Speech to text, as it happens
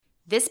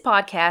This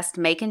podcast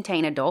may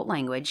contain adult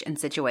language and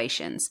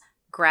situations,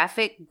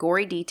 graphic,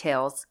 gory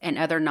details, and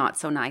other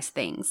not-so-nice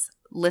things.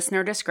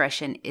 Listener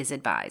discretion is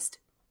advised.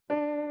 I'm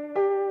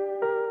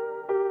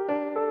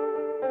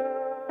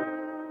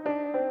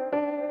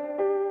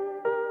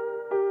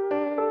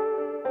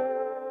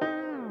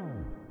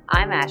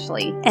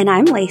Ashley. And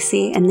I'm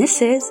Lacey, and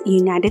this is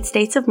United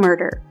States of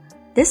Murder.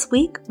 This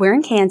week, we're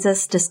in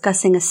Kansas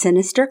discussing a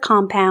sinister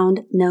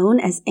compound known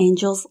as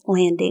Angel's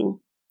Landing.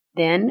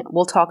 Then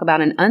we'll talk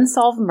about an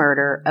unsolved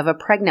murder of a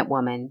pregnant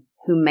woman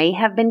who may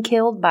have been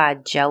killed by a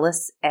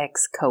jealous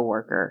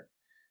ex-coworker.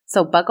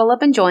 So buckle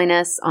up and join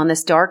us on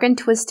this dark and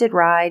twisted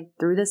ride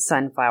through the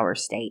Sunflower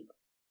State.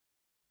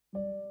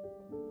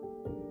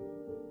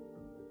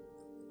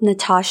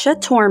 Natasha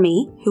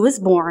Tormey, who was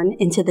born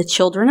into the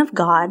Children of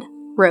God,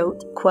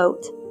 wrote,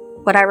 quote,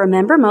 "What I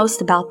remember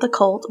most about the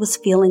cult was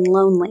feeling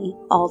lonely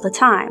all the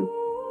time.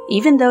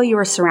 Even though you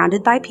were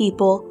surrounded by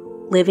people,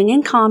 living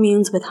in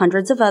communes with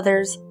hundreds of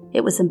others,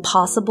 it was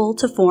impossible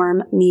to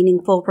form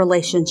meaningful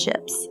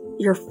relationships.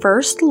 Your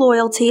first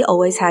loyalty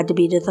always had to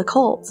be to the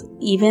cult.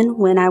 Even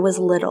when I was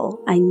little,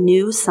 I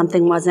knew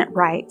something wasn't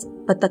right,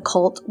 but the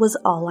cult was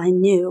all I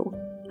knew.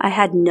 I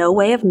had no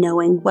way of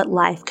knowing what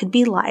life could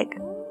be like.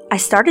 I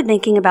started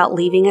thinking about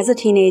leaving as a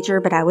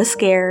teenager, but I was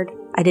scared.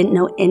 I didn't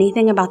know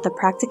anything about the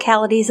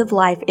practicalities of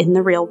life in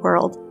the real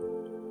world.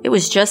 It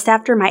was just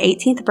after my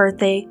 18th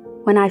birthday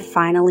when I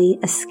finally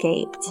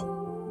escaped.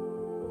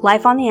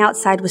 Life on the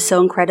outside was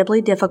so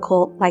incredibly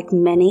difficult. Like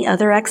many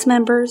other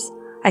ex-members,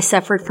 I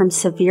suffered from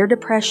severe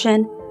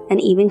depression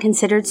and even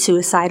considered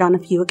suicide on a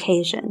few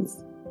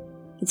occasions.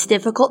 It's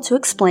difficult to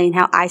explain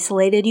how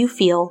isolated you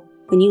feel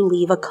when you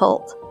leave a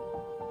cult.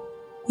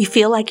 You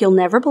feel like you'll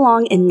never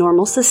belong in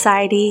normal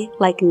society,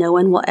 like no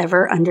one will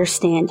ever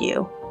understand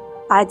you.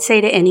 I'd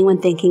say to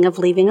anyone thinking of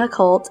leaving a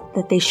cult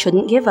that they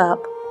shouldn't give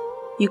up.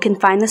 You can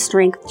find the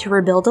strength to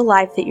rebuild a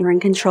life that you're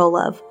in control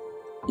of.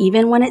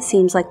 Even when it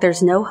seems like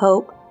there's no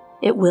hope,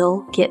 it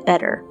will get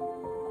better.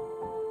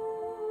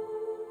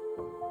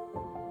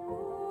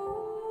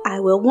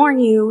 I will warn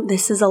you,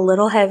 this is a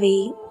little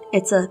heavy.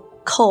 It's a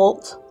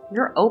cult.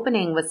 Your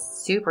opening was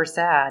super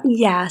sad.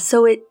 Yeah,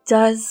 so it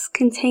does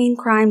contain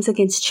crimes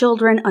against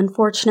children,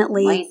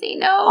 unfortunately. Lacey,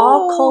 no.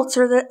 All cults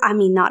are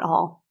not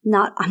all.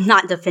 I'm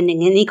not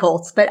defending any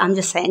cults, but I'm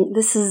just saying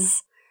this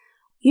is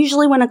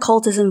usually when a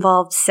cult is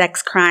involved,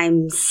 sex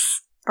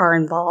crimes are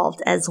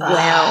involved as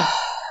well.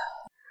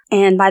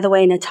 And by the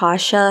way,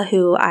 Natasha,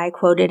 who I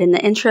quoted in the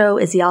intro,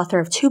 is the author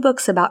of 2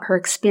 books about her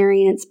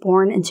experience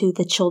born into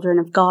the Children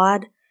of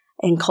God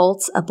and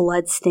Cults, A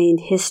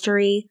Blood-Stained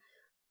History.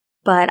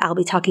 But I'll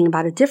be talking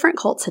about a different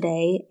cult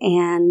today,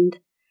 and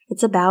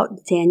it's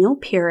about Daniel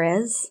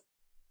Perez,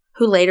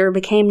 who later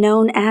became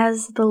known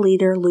as the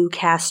leader Lou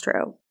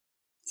Castro.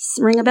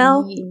 Ring a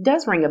bell? It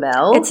does ring a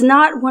bell. It's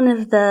not one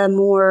of the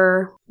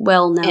more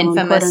well-known,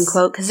 infamous,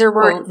 quote-unquote, because there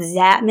weren't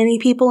that many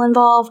people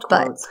involved,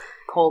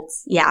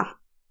 cults. Yeah.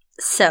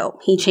 So,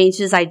 he changed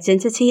his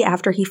identity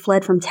after he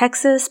fled from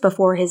Texas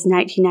before his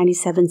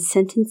 1997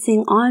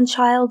 sentencing on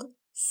child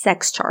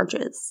sex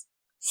charges.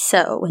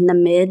 So, in the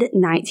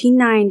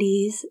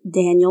mid-1990s,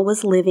 Daniel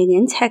was living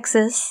in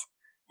Texas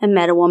and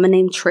met a woman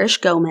named Trish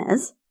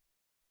Gomez.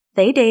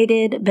 They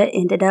dated, but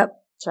ended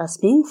up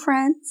just being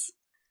friends.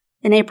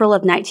 In April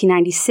of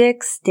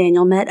 1996,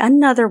 Daniel met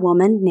another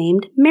woman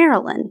named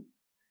Marilyn.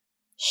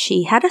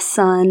 She had a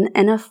son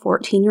and a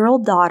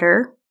 14-year-old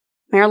daughter.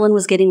 Marilyn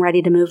was getting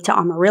ready to move to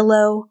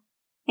Amarillo,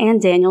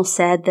 and Daniel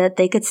said that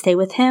they could stay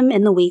with him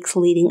in the weeks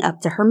leading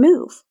up to her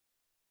move.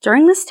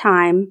 During this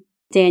time,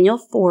 Daniel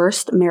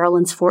forced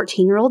Marilyn's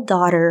 14-year-old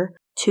daughter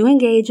to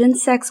engage in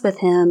sex with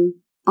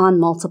him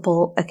on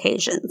multiple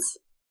occasions.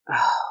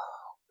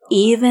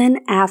 Even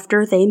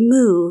after they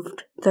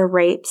moved, the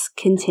rapes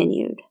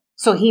continued.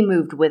 So he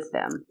moved with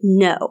them?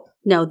 No,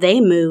 they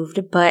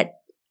moved, but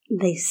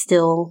they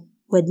still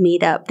would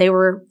meet up. They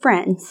were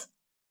friends.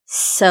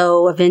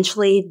 So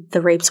eventually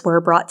the rapes were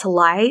brought to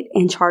light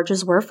and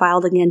charges were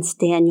filed against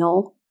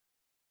Daniel.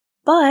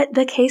 But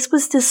the case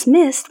was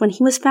dismissed when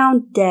he was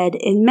found dead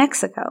in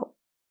Mexico.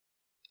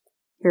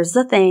 Here's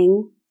the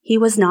thing, he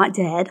was not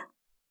dead.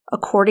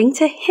 According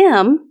to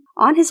him,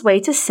 on his way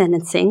to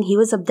sentencing, he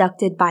was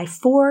abducted by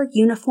 4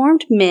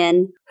 uniformed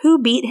men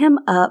who beat him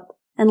up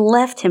and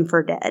left him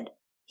for dead.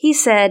 He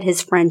said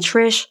his friend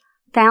Trish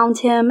found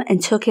him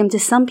and took him to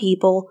some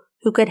people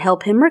who could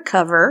help him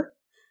recover.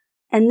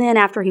 And then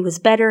after he was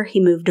better, he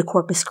moved to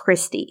Corpus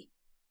Christi.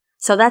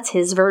 So that's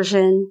his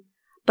version,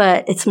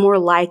 but it's more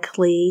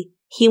likely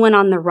he went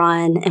on the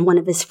run and one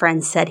of his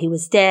friends said he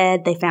was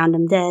dead. They found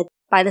him dead.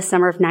 By the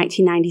summer of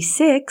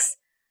 1996,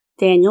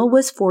 Daniel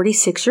was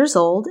 46 years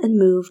old and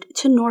moved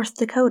to North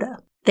Dakota.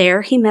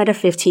 There he met a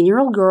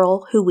 15-year-old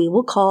girl who we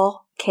will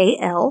call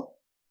KL.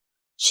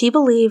 She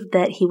believed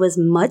that he was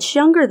much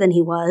younger than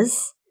he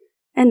was,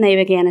 and they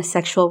began a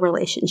sexual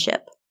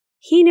relationship.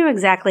 He knew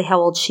exactly how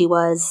old she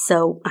was,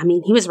 so,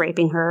 he was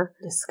raping her.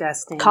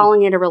 Disgusting.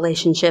 Calling it a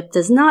relationship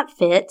does not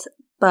fit,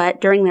 but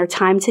during their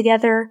time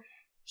together,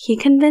 he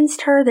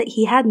convinced her that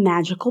he had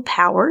magical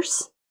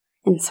powers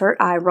Insert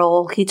eye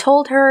roll. He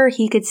told her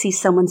he could see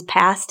someone's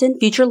past and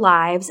future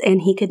lives,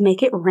 and he could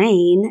make it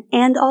rain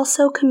and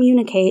also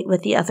communicate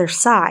with the other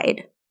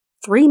side.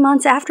 3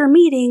 months after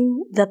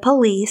meeting, the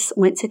police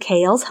went to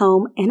KL's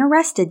home and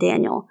arrested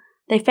Daniel.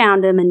 They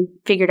found him and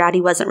figured out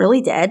he wasn't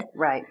really dead.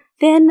 Right.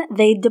 Then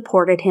they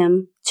deported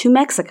him to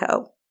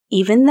Mexico,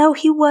 even though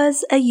he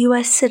was a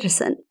U.S.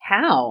 citizen.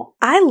 How?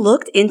 I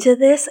looked into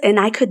this and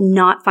I could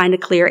not find a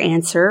clear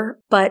answer,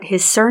 but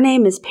his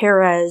surname is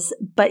Perez,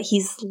 but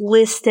he's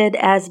listed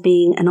as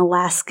being an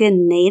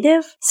Alaskan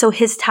native, so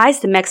his ties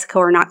to Mexico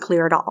are not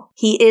clear at all.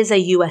 He is a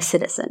U.S.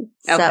 citizen,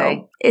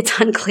 so it's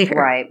unclear.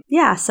 Right.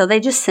 Yeah, so they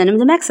just sent him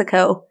to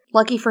Mexico.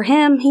 Lucky for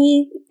him,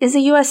 he is a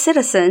U.S.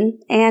 citizen,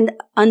 and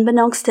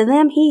unbeknownst to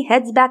them, he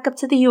heads back up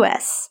to the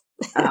U.S.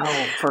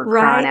 Oh, for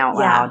crying out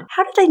loud. Yeah.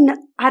 How did they know?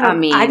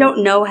 I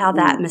don't know how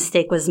that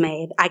mistake was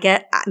made. I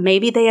get,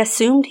 maybe they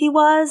assumed he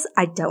was.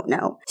 I don't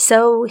know.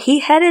 So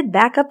he headed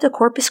back up to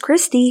Corpus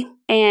Christi.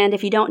 And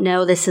if you don't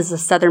know, this is the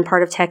southern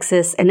part of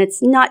Texas, and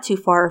it's not too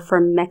far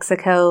from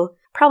Mexico.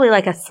 Probably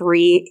like a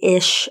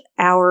 3-ish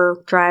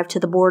hour drive to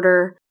the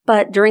border.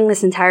 But during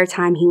this entire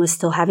time, he was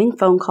still having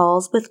phone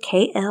calls with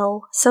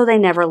KL, so they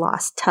never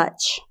lost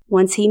touch.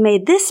 Once he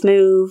made this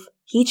move,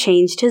 he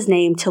changed his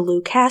name to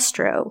Lou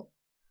Castro,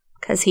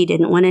 because he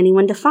didn't want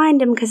anyone to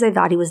find him because they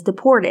thought he was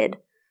deported.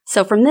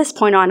 So from this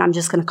point on, I'm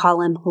just going to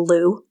call him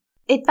Lou.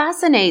 It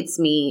fascinates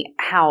me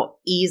how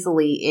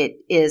easily it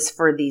is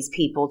for these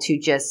people to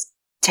just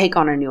take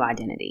on a new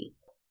identity.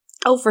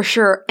 Oh, for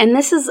sure. And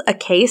this is a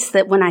case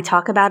that when I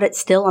talk about it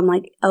still, I'm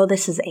like, oh,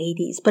 this is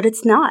 80s. But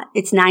it's not.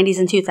 It's 90s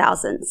and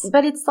 2000s.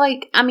 But it's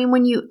like, I mean,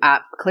 when you,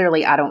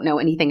 clearly I don't know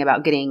anything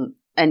about getting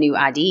a new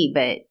ID,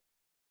 but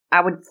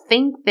I would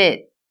think that,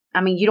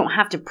 I mean, you don't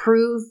have to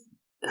prove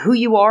who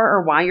you are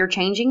or why you're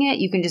changing it.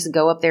 You can just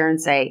go up there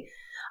and say,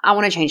 I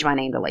want to change my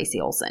name to Lacey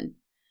Olson.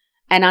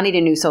 And I need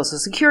a new social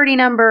security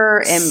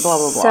number and blah,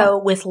 blah, blah.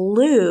 So with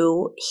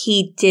Lou,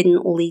 he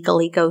didn't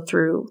legally go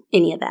through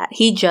any of that.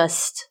 He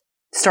just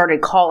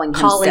started calling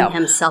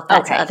himself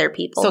that to other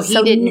people. So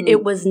he didn't.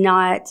 It was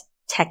not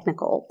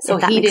technical. So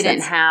he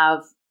didn't have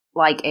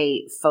like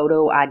a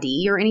photo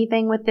ID or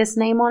anything with this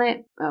name on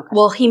it? Okay.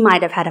 Well, he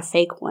might have had a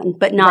fake one,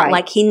 but not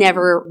like he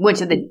never went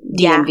to the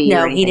DMV.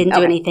 Yeah, no, he didn't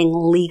do anything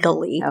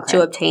legally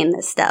to obtain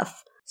this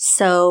stuff.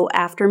 So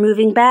after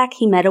moving back,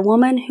 he met a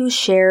woman who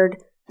shared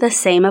the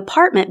same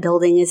apartment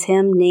building as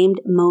him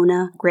named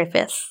Mona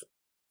Griffith.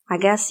 I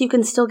guess you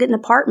can still get an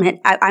apartment.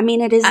 I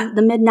mean, it is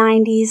the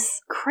mid-90s.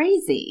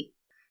 Crazy.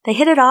 They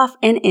hit it off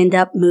and end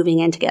up moving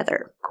in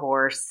together. Of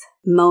course.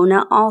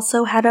 Mona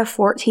also had a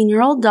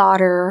 14-year-old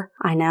daughter,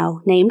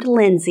 named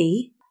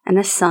Lindsay, and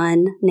a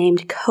son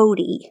named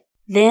Cody.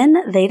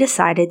 Then they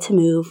decided to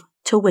move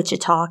to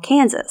Wichita,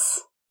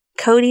 Kansas.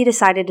 Cody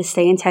decided to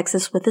stay in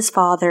Texas with his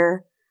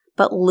father,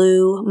 but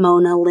Lou,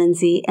 Mona,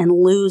 Lindsay, and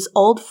Lou's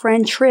old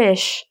friend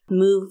Trish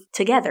moved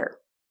together.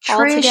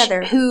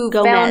 Trish, who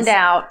found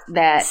out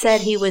that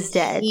said he was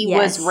dead. He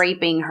was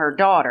raping her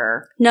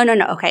daughter. No.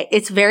 Okay,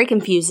 it's very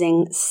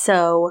confusing.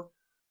 So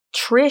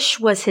Trish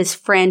was his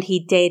friend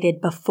he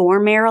dated before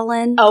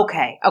Marilyn.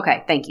 Okay.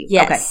 Thank you.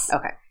 Yes.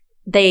 Okay.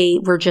 They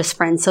were just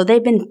friends. So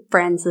they've been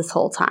friends this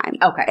whole time.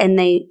 Okay. And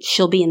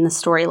she'll be in the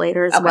story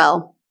later as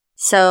well.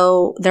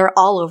 So they're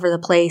all over the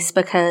place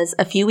because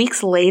a few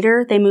weeks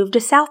later, they moved to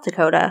South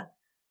Dakota.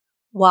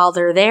 While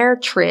they're there,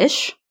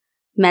 Trish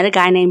met a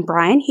guy named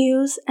Brian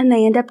Hughes, and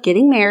they end up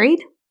getting married.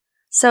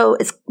 So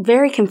it's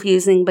very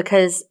confusing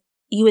because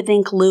you would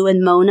think Lou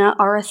and Mona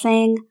are a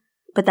thing,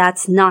 but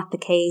that's not the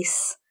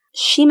case.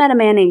 She met a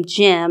man named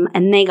Jim,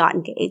 and they got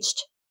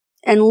engaged.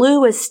 And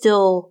Lou is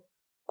still,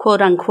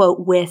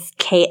 quote-unquote, with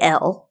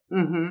KL.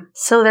 Mm-hmm.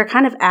 So they're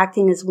kind of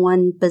acting as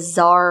one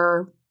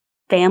bizarre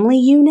family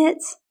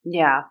unit.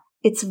 Yeah.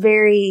 It's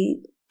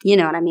very, you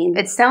know what I mean?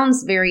 It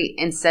sounds very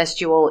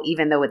incestual,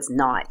 even though it's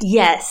not.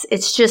 Yes,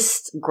 it's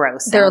just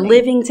gross. They're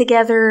living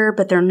together,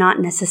 but they're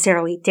not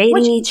necessarily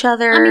dating each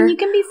other. I mean, you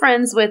can be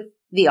friends with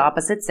the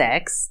opposite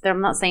sex. I'm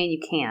not saying you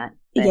can't.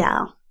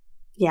 Yeah.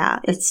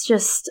 It's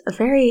just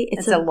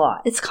it's a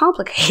lot. It's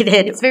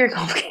complicated. It's very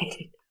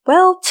complicated.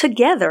 Well,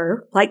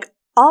 together, like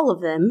all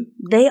of them,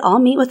 they all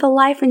meet with a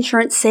life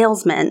insurance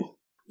salesman.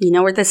 You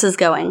know where this is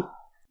going.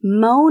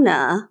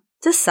 Mona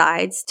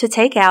decides to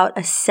take out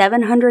a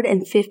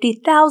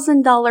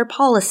 $750,000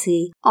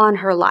 policy on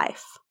her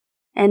life.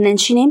 And then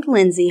she named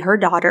Lindsay, her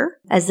daughter,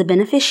 as the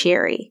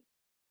beneficiary.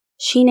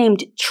 She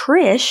named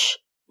Trish,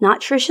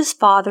 not Trish's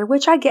father,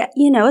 which I get,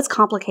 it's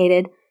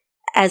complicated,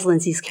 as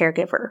Lindsay's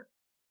caregiver.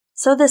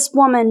 So this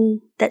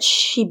woman that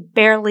she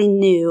barely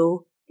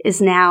knew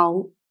is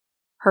now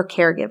her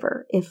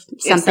caregiver if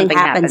something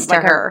happens to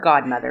like her. Her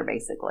godmother,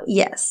 basically.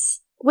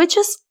 Yes. Which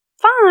is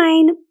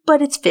fine,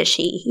 but it's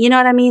fishy. You know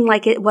what I mean?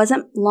 Like, it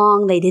wasn't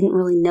long. They didn't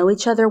really know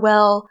each other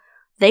well.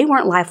 They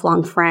weren't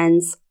lifelong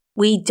friends.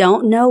 We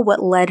don't know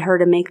what led her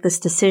to make this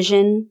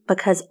decision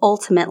because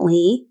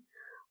ultimately,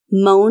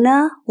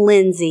 Mona,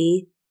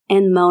 Lindsay,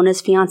 and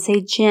Mona's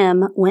fiancé,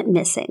 Jim, went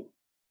missing.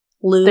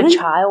 The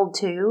child,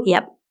 too?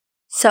 Yep.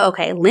 So,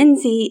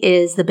 Lindsay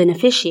is the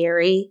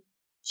beneficiary,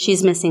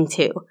 She's missing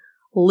too.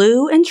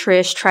 Lou and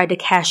Trish tried to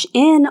cash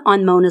in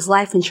on Mona's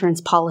life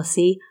insurance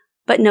policy,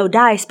 but no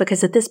dice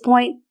because at this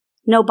point,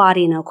 no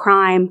body, no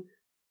crime.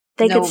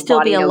 They could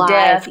still be alive.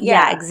 Death.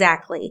 Yeah,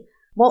 exactly.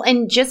 Well,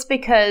 and just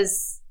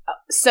because,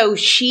 so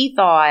she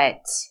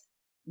thought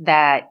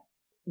that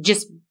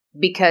just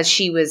because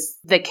she was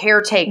the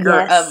caretaker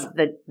of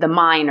the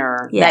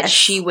minor, that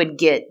she would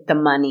get the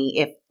money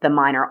if the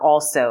minor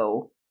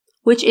also.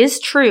 Which is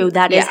true.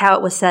 That is how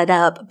it was set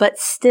up. But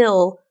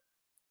still,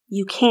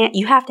 you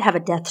have to have a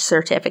death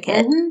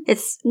certificate. Mm-hmm.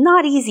 It's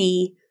not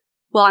easy.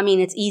 Well, I mean,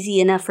 it's easy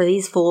enough for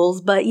these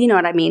fools, but you know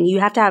what I mean. You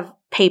have to have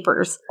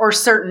papers. Or a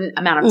certain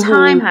amount of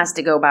time has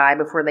to go by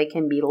before they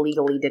can be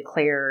legally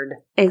declared.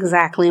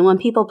 Exactly. And when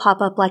people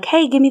pop up like,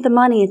 hey, give me the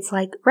money, it's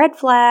like, red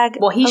flag.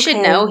 Well, he should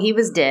know he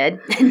was dead.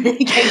 And then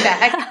he came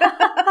back.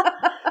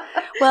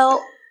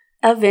 Well,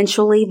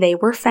 eventually they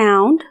were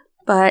found,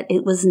 but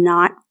it was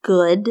not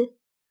good.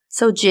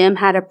 So Jim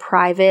had a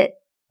private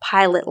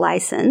pilot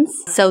license.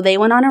 So they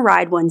went on a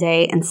ride one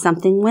day and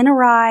something went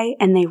awry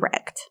and they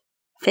wrecked.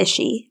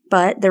 Fishy.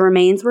 But the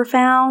remains were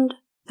found.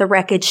 The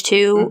wreckage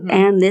too,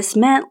 and this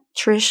meant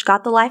Trish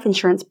got the life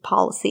insurance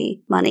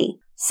policy money.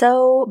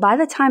 So by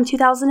the time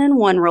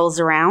 2001 rolls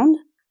around,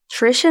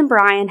 Trish and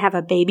Brian have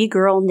a baby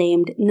girl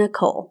named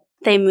Nicole.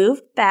 They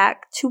moved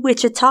back to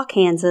Wichita,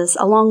 Kansas,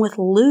 along with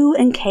Lou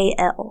and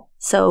KL.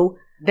 So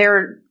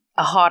they're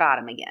a hot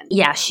item again.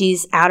 Yeah,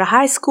 she's out of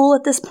high school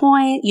at this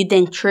point. You'd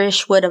think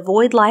Trish would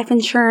avoid life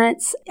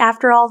insurance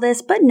after all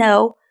this, but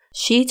no.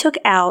 She took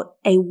out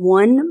a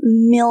 $1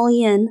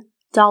 million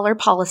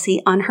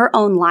policy on her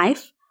own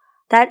life.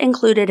 That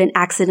included an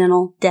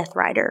accidental death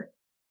rider.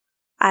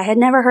 I had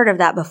never heard of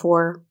that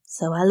before,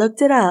 so I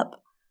looked it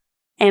up.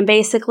 And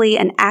basically,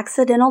 an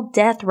accidental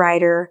death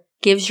rider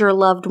gives your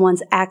loved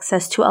ones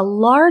access to a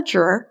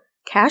larger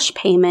cash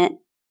payment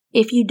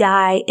if you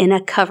die in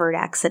a covered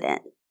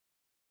accident.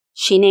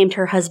 She named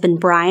her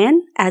husband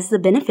Brian as the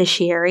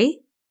beneficiary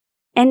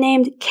and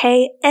named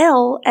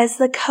KL as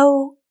the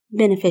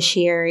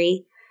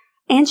co-beneficiary.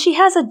 And she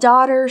has a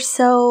daughter,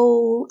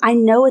 so I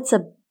know it's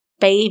a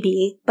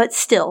baby, but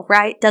still,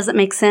 right? Doesn't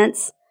make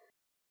sense.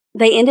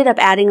 They ended up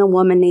adding a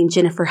woman named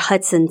Jennifer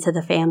Hudson to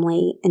the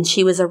family, and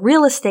she was a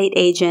real estate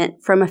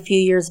agent from a few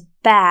years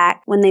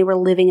back when they were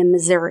living in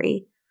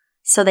Missouri.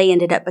 So they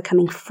ended up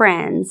becoming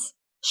friends.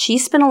 She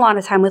spent a lot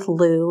of time with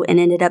Lou and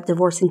ended up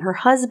divorcing her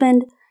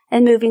husband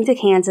and moving to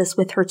Kansas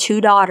with her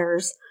 2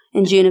 daughters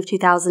in June of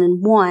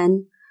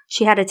 2001.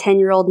 She had a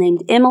 10-year-old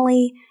named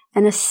Emily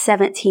and a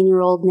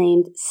 17-year-old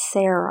named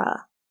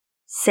Sarah.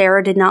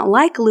 Sarah did not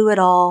like Lou at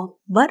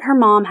all, but her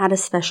mom had a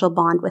special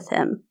bond with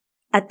him.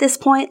 At this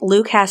point,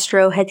 Lou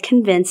Castro had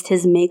convinced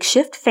his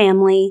makeshift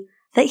family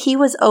that he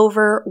was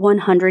over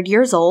 100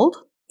 years old.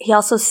 He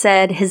also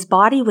said his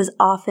body was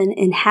often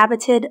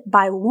inhabited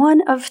by one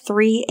of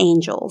 3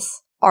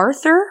 angels: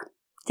 Arthur,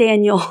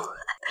 Daniel,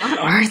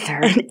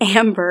 and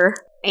Amber.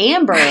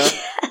 Amber?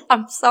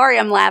 I'm sorry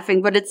I'm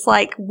laughing, but it's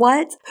like,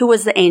 what? Who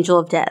was the angel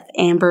of death?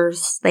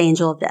 Amber's the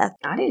angel of death.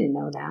 I didn't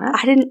know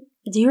that.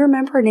 Do you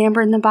remember an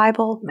Amber in the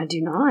Bible? I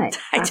do not.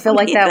 I feel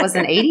like that was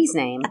an 80s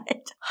name.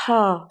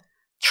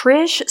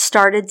 Trish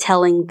started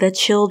telling the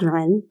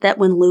children that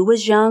when Lou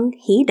was young,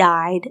 he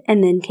died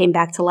and then came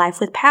back to life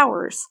with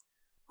powers,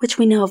 which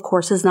we know, of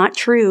course, is not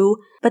true,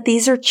 but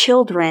these are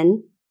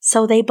children,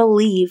 so they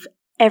believe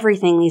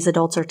everything these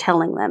adults are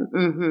telling them.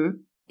 Mm-hmm.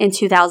 In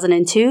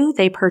 2002,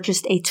 they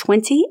purchased a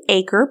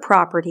 20-acre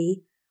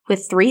property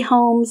with 3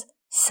 homes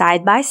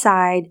side by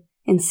side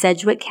in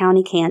Sedgwick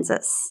County,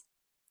 Kansas.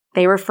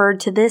 They referred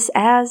to this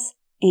as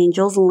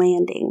Angel's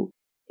Landing.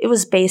 It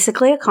was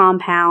basically a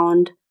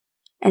compound,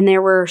 and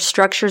there were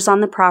structures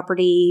on the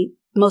property,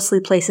 mostly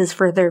places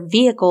for their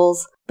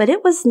vehicles, but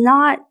it was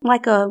not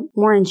like a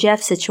Warren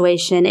Jeff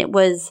situation. It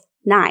was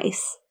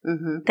nice.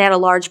 Mm-hmm. They had a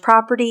large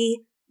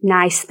property,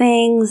 nice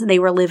things. They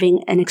were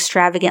living an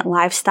extravagant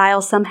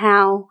lifestyle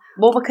somehow.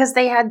 Well, because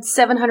they had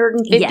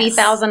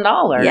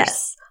 $750,000.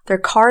 Yes. Their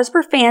cars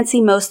were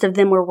fancy. Most of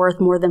them were worth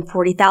more than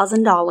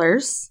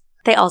 $40,000.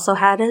 They also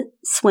had a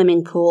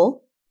swimming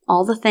pool.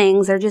 All the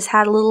things. They just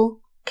had a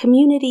little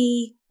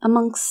community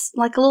amongst,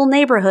 like a little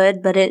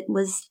neighborhood, but it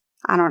was,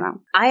 I don't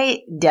know.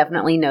 I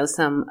definitely know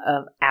some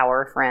of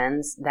our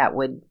friends that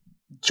would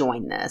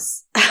join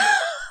this.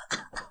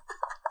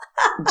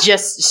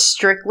 Just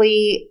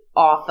strictly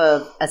off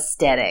of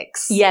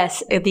aesthetics.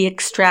 Yes, the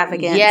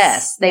extravagance.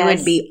 Yes, they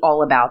would be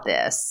all about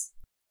this.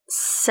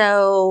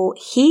 So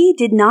he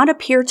did not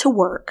appear to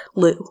work,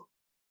 Lou,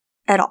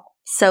 at all.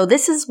 So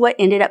this is what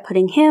ended up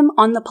putting him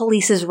on the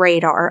police's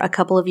radar a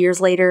couple of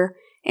years later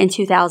in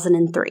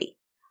 2003.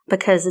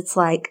 Because it's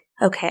like,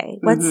 okay,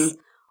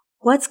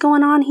 what's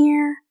going on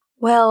here?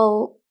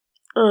 Well,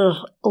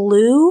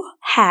 Lou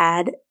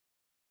had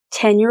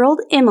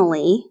 10-year-old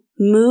Emily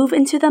move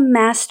into the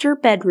master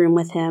bedroom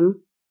with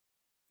him.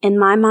 And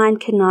my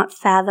mind cannot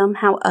fathom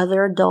how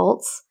other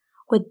adults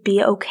would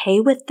be okay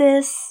with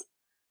this.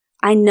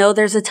 I know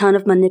there's a ton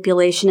of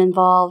manipulation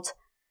involved.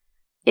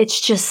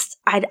 It's just,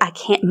 I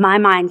can't, my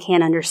mind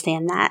can't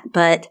understand that.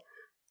 But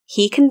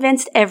He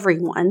convinced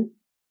everyone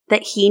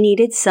that he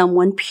needed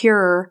someone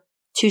pure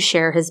to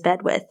share his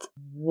bed with.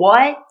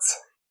 What?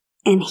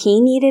 And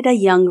he needed a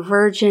young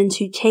virgin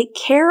to take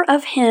care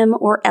of him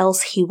or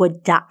else he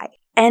would die.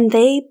 And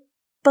they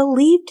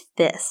believed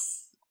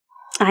this.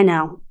 I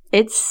know.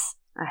 I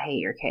hate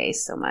your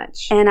case so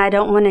much. And I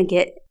don't want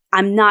to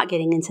I'm not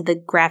getting into the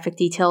graphic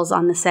details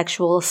on the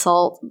sexual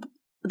assault.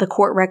 The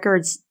court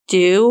records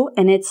do,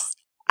 and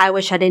I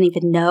wish I didn't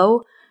even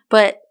know.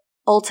 But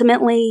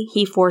ultimately,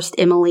 he forced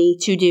Emily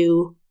to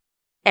do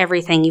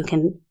everything you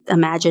can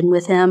imagine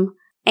with him.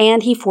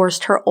 And he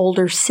forced her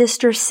older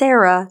sister,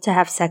 Sarah, to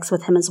have sex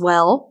with him as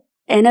well.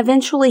 And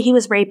eventually, he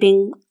was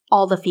raping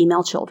all the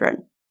female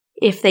children.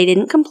 If they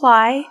didn't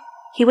comply,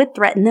 he would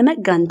threaten them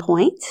at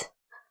gunpoint.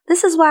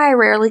 This is why I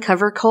rarely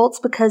cover cults,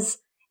 because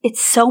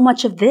it's so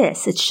much of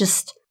this. It's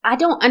just... I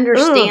don't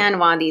understand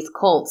why these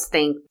cults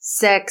think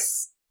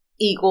sex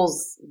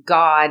equals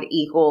God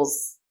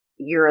equals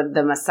you're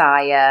the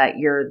Messiah,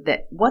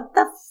 what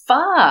the fuck?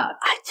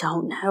 I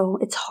don't know.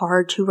 It's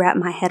hard to wrap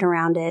my head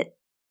around it.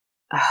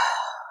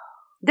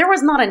 There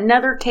was not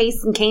another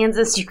case in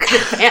Kansas you could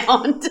have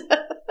found.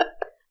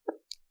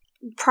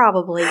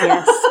 Probably,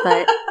 yes,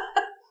 but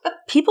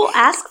people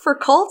ask for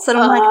cults, and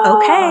I'm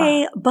like,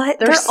 okay, but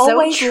they're so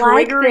always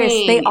like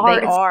this. They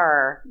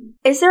are.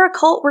 Is there a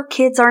cult where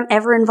kids aren't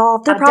ever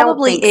involved? There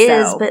probably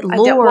is, so. But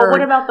Lord,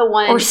 what about the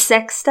one or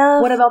sex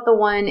stuff? What about the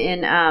one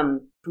in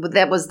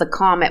that was the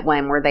Comet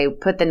one where they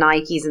put the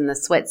Nikes and the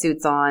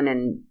sweatsuits on,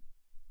 and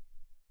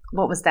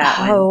what was that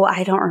one? Oh,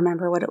 I don't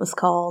remember what it was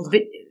called.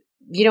 But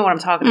you know what I'm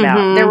talking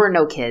about. There were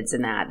no kids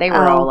in that. They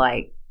were all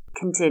like,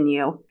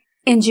 continue.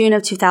 In June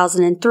of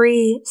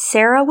 2003,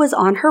 Sarah was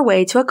on her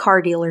way to a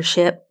car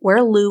dealership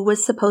where Lou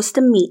was supposed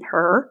to meet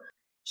her.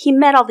 He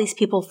met all these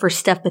people for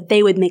stuff, but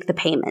they would make the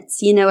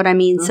payments. You know what I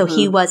mean? Mm-hmm. So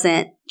he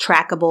wasn't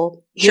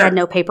trackable. He had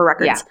no paper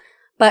records. Yeah.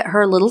 But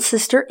her little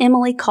sister,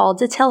 Emily, called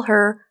to tell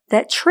her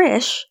that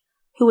Trish,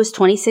 who was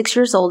 26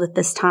 years old at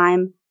this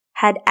time,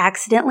 had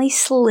accidentally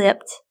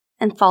slipped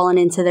and fallen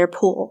into their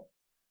pool.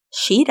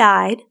 She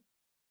died.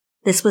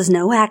 This was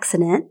no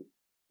accident.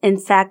 In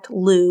fact,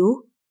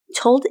 Lou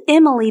told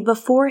Emily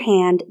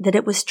beforehand that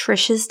it was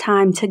Trish's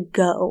time to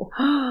go.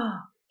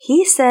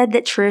 He said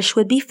that Trish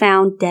would be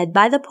found dead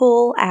by the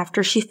pool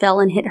after she fell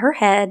and hit her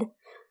head,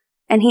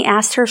 and he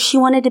asked her if she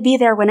wanted to be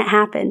there when it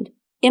happened.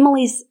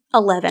 Emily's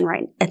 11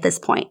 right at this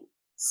point.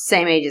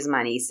 Same age as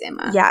my niece,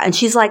 Emma. Yeah, and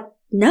she's like,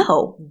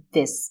 no.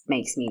 This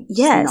makes me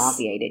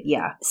nauseated,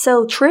 yeah.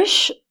 So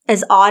Trish,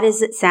 as odd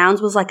as it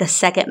sounds, was like a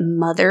second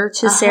mother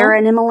to Sarah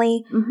and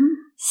Emily. Mm-hmm.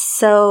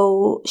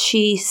 So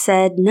she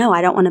said, no,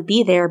 I don't want to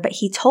be there. But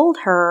he told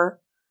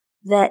her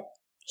that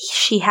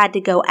she had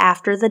to go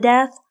after the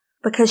death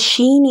because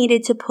she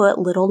needed to put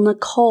little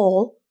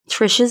Nicole,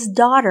 Trish's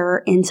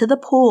daughter, into the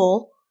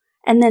pool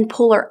and then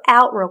pull her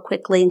out real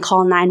quickly and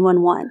call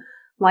 911.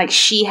 Like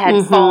she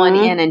had fallen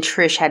in and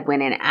Trish had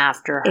went in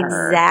after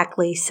her.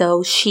 Exactly.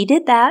 So she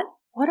did that.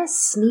 What a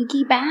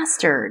sneaky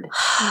bastard.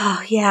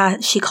 Yeah.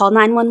 She called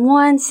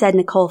 911, said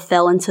Nicole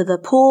fell into the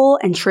pool,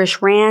 and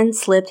Trish ran,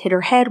 slipped, hit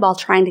her head while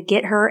trying to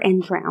get her,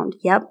 and drowned.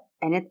 Yep.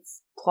 And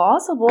it's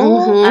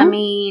plausible. I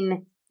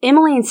mean,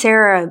 Emily and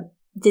Sarah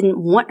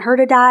didn't want her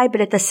to die,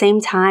 but at the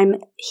same time,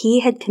 he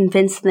had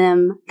convinced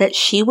them that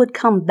she would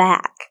come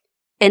back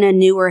in a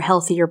newer,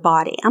 healthier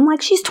body. I'm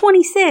like, she's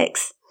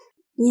 26.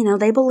 You know,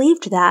 they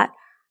believed that.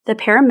 The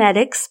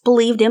paramedics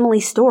believed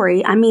Emily's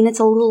story. I mean,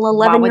 it's a little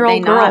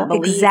 11-year-old girl.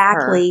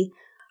 Exactly.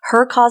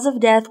 Her cause of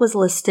death was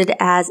listed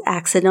as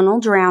accidental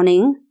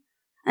drowning.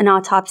 An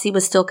autopsy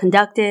was still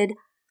conducted.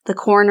 The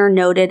coroner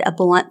noted a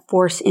blunt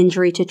force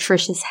injury to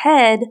Trish's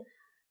head,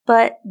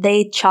 but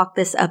they chalked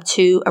this up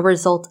to a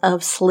result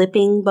of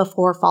slipping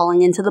before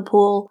falling into the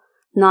pool,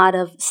 not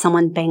of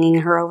someone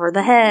banging her over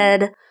the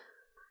head.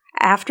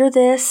 After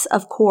this,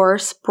 of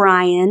course,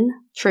 Brian,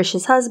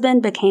 Trish's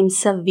husband, became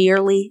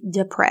severely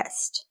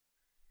depressed.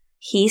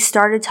 He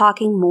started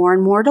talking more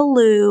and more to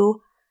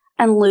Lou,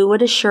 and Lou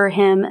would assure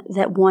him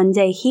that one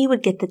day he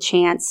would get the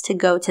chance to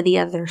go to the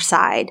other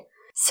side.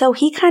 So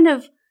he kind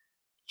of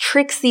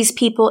tricks these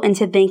people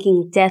into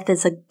thinking death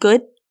is a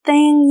good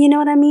thing, you know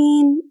what I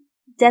mean?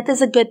 Death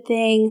is a good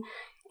thing,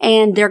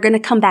 and they're going to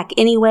come back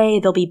anyway.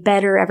 They'll be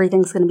better.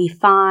 Everything's going to be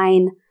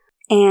fine.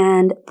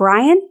 And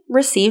Brian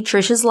received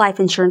Trish's life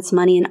insurance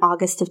money in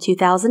August of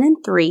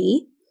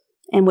 2003.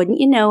 And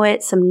wouldn't you know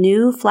it, some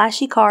new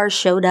flashy cars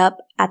showed up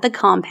at the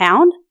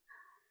compound.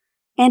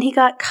 And he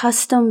got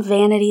custom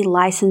vanity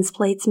license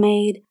plates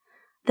made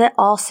that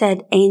all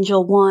said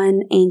Angel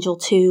 1, Angel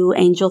 2,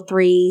 Angel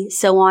 3,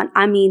 so on.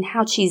 I mean,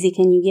 how cheesy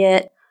can you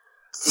get?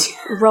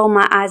 Roll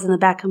my eyes in the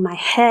back of my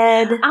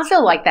head. I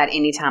feel like that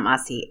anytime I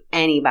see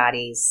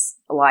anybody's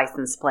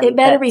license plate. It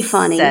better be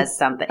funny. Says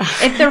something.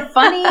 If they're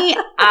funny,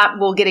 I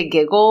will get a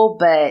giggle,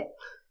 but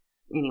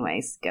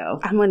anyways, go.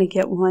 I'm going to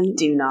get one.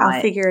 Do not.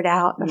 I'll figure it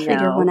out. I'll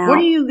figure one out. What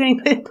are you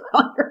going to put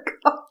on your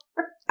car?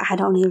 I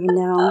don't even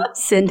know.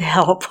 Send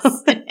help.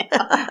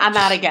 I'm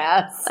out of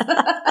gas.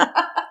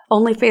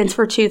 OnlyFans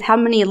for tooth. How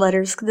many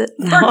letters?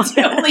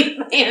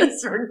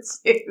 OnlyFans for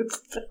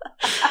tooth.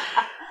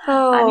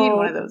 I need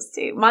one of those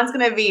too. Mine's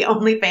going to be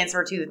OnlyFans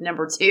for tooth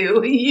number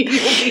 2. You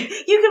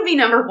can be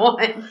number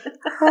 1.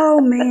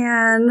 Oh,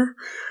 man.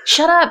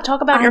 Shut up.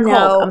 Talk about your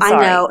cold. I'm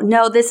sorry. I know.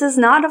 No, this is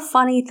not a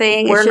funny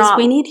thing.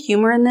 We need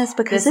humor in this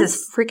because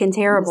it's freaking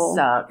terrible.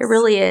 It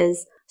really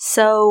is.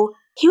 So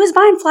he was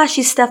buying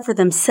flashy stuff for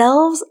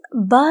themselves,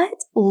 but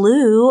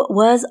Lou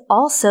was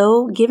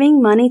also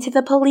giving money to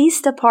the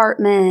police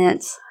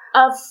department.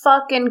 Of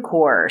fucking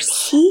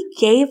course. He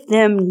gave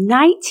them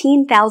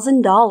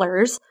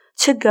 $19,000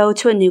 to go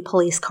to a new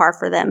police car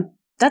for them.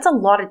 That's a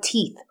lot of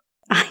teeth.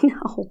 I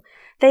know.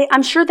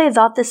 I'm sure they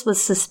thought this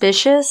was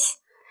suspicious.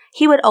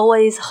 He would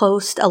always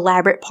host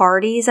elaborate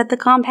parties at the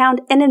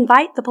compound and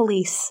invite the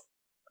police.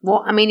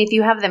 Well, I mean, if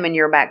you have them in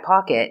your back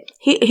pocket.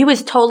 He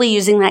was totally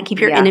using that keep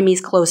your enemies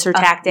closer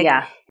tactic.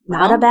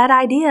 Not a bad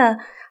idea.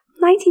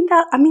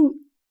 19,000, I mean,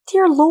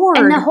 dear Lord.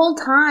 And the whole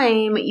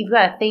time, you've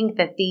got to think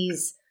that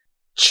these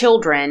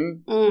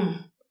children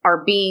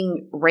are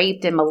being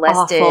raped and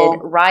molested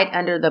right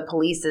under the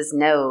police's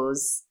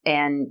nose.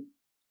 And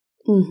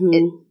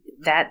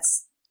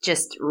that's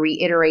just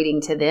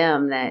reiterating to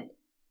them that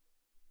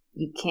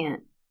you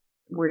can't,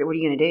 what are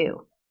you going to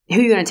do? Who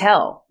are you going to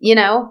tell? You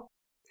know?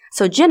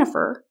 So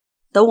Jennifer,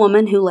 the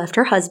woman who left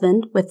her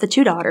husband with the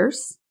 2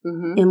 daughters,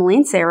 Emily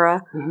and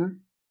Sarah,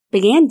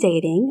 began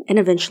dating and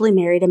eventually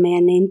married a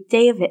man named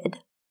David.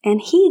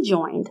 And he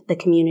joined the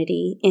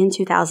community in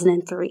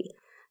 2003.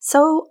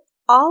 So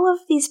all of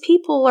these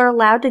people are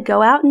allowed to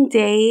go out and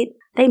date.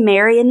 They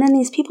marry, and then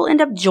these people end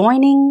up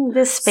joining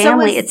this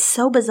family. It's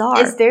so bizarre.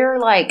 Is there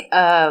like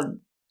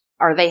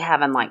are they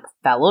having like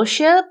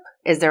fellowship?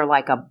 Is there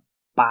like a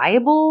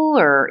Bible,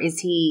 or is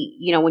he,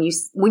 you know, when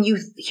you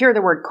hear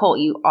the word cult,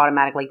 you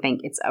automatically think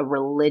it's a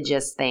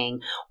religious thing,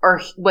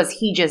 or was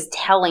he just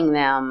telling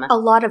them? A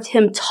lot of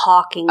him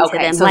talking to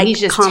them, so like he's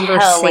just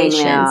conversations.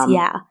 Telling them,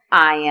 yeah,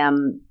 I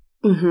am.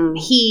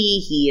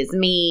 He is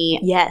me.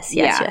 Yes.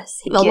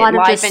 A lot of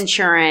life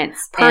insurance,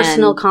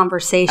 personal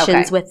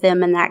conversations with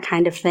them, and that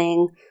kind of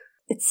thing.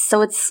 It's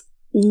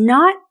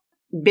not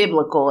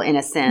biblical in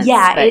a sense.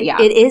 Yeah,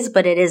 it is,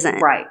 but it isn't.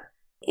 Right.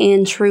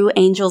 In true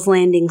Angel's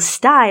Landing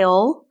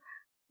style,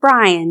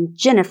 Brian,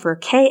 Jennifer,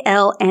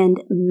 KL,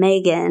 and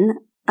Megan,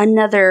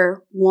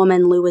 another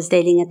woman Lou was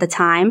dating at the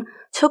time,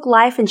 took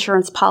life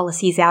insurance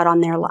policies out on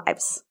their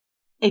lives.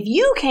 If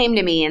you came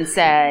to me and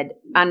said,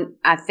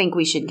 I think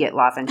we should get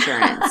life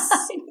insurance.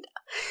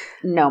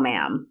 No,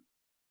 ma'am.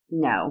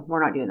 No,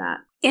 we're not doing that.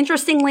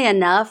 Interestingly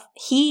enough,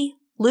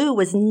 Lou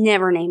was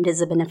never named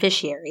as a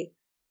beneficiary.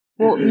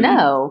 Well,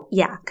 no.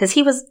 Yeah, because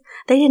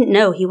they didn't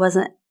know he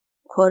wasn't,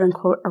 quote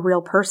unquote, a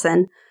real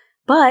person,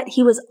 but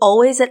he was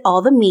always at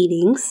all the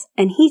meetings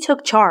and he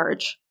took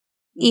charge.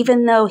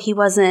 Even though he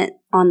wasn't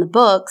on the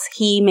books,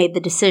 he made the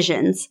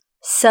decisions.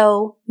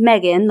 So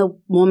Megan, the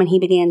woman he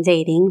began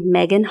dating,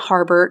 Megan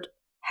Harbert,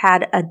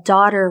 had a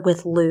daughter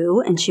with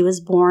Lou, and she was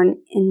born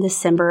in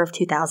December of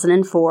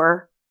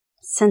 2004.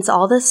 Since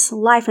all this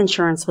life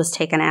insurance was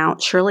taken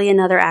out, surely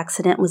another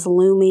accident was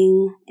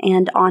looming,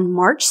 and on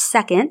March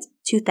 2nd,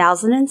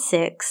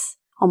 2006,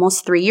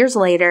 almost 3 years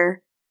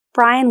later,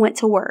 Brian went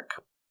to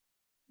work.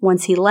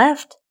 Once he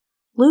left,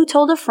 Lou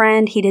told a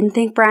friend he didn't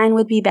think Brian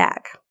would be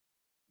back.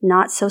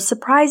 Not so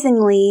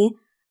surprisingly,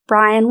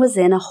 Brian was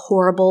in a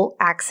horrible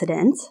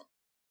accident.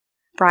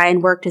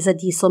 Brian worked as a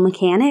diesel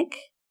mechanic,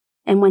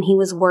 and when he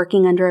was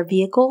working under a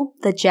vehicle,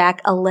 the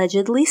jack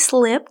allegedly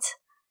slipped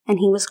and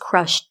he was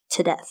crushed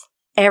to death.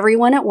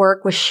 Everyone at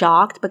work was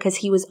shocked because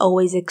he was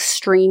always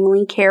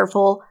extremely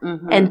careful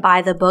and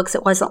by the books.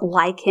 It wasn't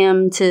like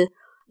him to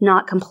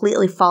not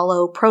completely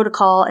follow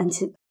protocol, and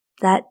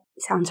that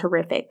sounds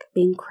horrific,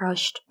 being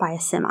crushed by a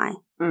semi.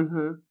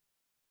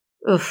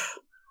 Oof.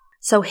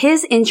 So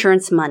his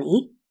insurance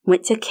money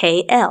went to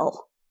KL.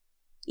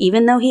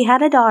 Even though he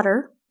had a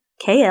daughter,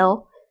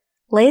 KL,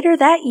 later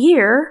that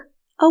year,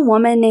 a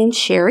woman named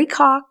Sherry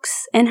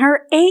Cox and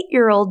her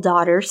 8-year-old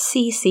daughter,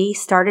 Cece,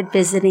 started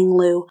visiting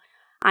Lou.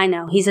 I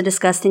know, he's a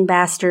disgusting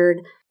bastard.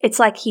 It's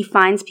like he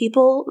finds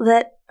people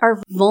that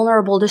are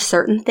vulnerable to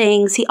certain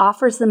things. He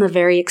offers them a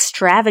very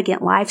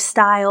extravagant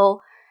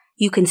lifestyle.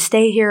 You can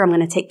stay here. I'm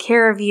going to take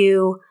care of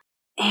you.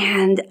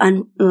 And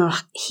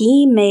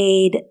he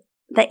made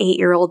the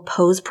 8-year-old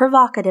pose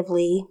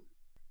provocatively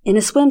in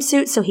a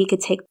swimsuit so he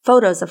could take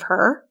photos of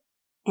her.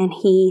 And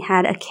he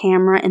had a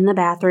camera in the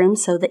bathroom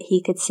so that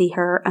he could see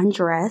her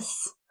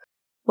undress.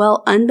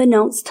 Well,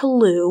 unbeknownst to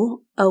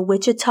Lou, a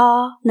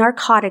Wichita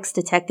narcotics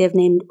detective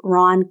named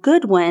Ron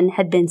Goodwin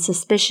had been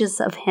suspicious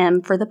of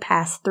him for the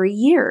past 3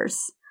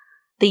 years.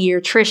 The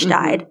year Trish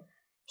died.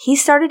 He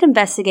started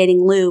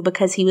investigating Lou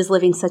because he was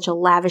living such a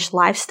lavish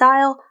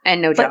lifestyle.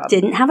 And no job. But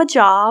didn't have a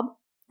job.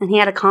 And he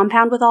had a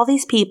compound with all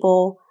these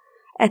people.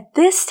 At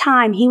this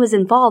time, he was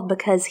involved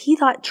because he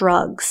thought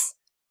drugs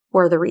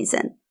were the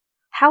reason.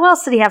 How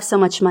else did he have so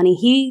much money?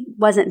 He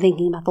wasn't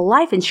thinking about the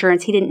life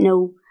insurance. He didn't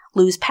know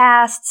Lou's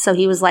past. So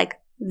he was like,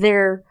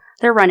 they're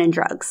running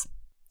drugs.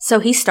 So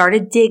he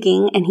started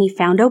digging and he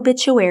found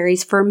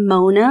obituaries for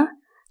Mona,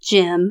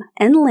 Jim,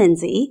 and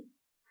Lindsay.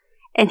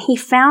 And he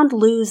found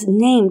Lou's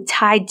name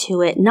tied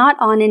to it, not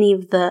on any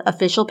of the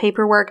official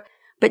paperwork,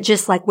 but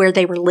just like where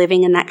they were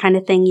living and that kind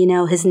of thing,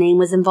 his name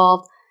was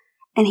involved.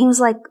 And he was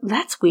like,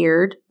 that's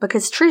weird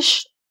because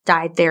Trish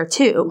died there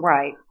too.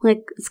 Right.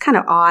 Like, it's kind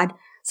of odd.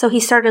 So he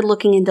started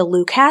looking into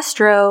Lou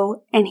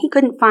Castro and he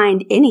couldn't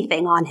find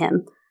anything on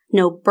him.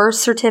 No birth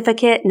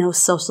certificate, no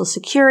social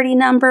security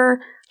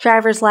number,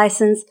 driver's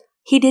license.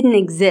 He didn't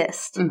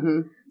exist.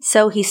 Mm-hmm.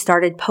 So he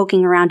started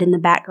poking around in the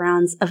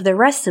backgrounds of the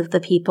rest of the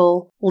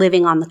people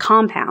living on the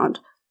compound.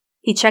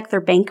 He checked their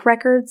bank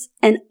records,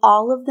 and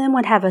all of them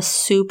would have a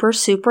super,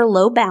 super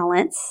low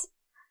balance.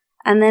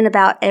 And then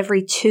about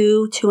every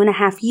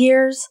 2.5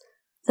 years,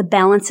 the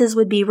balances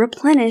would be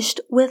replenished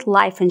with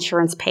life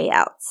insurance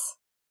payouts.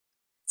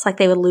 It's like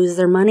they would lose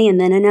their money, and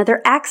then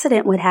another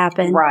accident would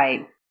happen.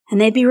 Right.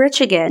 And they'd be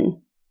rich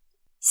again.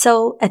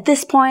 So at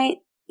this point,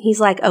 he's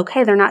like,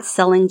 okay, they're not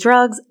selling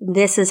drugs.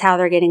 This is how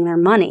they're getting their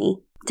money.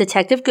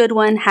 Detective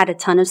Goodwin had a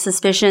ton of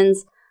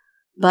suspicions,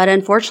 but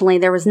unfortunately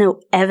there was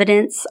no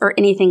evidence or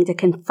anything to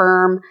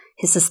confirm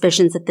his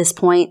suspicions at this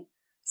point.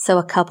 So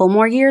a couple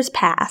more years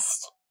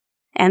passed.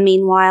 And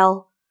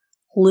meanwhile,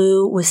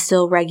 Lou was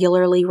still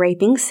regularly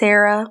raping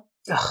Sarah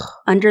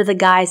under the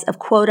guise of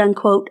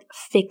quote-unquote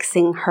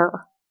fixing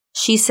her.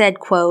 She said,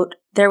 quote,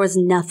 there was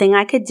nothing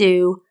I could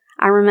do.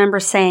 I remember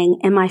saying,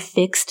 am I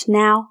fixed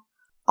now?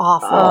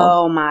 Awful.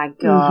 Oh my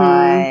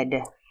God.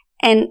 Mm-hmm.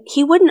 And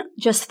he wouldn't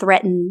just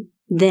threaten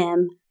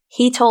them.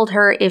 He told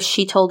her if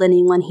she told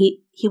anyone, he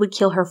would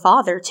kill her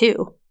father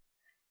too.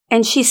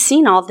 And she's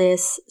seen all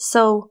this,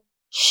 so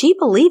she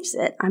believes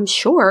it. I'm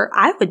sure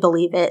I would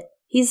believe it.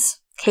 He's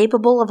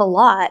capable of a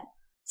lot.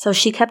 So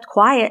she kept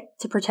quiet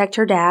to protect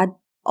her dad.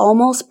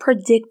 Almost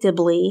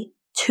predictably,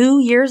 2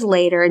 years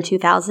later in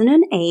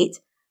 2008,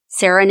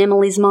 Sarah and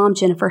Emily's mom,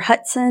 Jennifer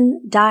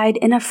Hudson, died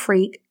in a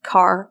freak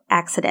car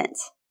accident.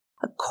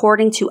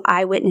 According to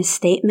eyewitness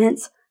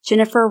statements,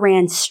 Jennifer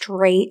ran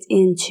straight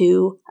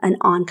into an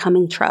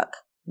oncoming truck.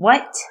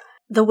 What?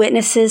 The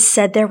witnesses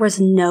said there was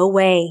no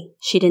way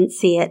she didn't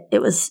see it.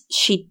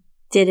 She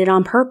did it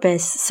on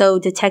purpose. So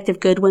Detective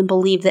Goodwin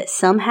believed that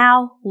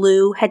somehow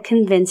Lou had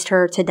convinced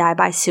her to die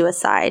by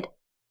suicide.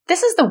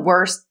 This is the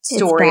worst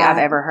story I've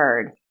ever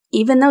heard.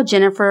 Even though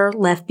Jennifer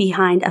left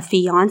behind a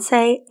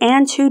fiancé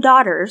and 2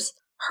 daughters,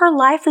 her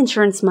life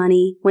insurance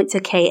money went to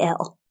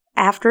KL.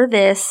 After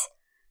this,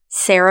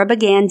 Sarah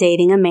began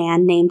dating a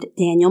man named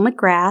Daniel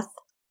McGrath,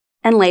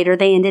 and later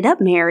they ended up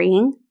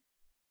marrying.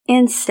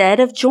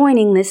 Instead of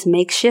joining this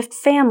makeshift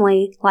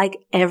family like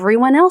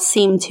everyone else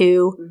seemed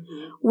to,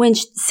 when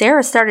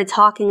Sarah started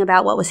talking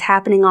about what was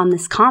happening on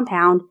this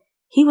compound,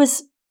 he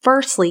was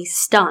firstly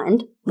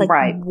stunned. Like,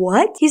 right.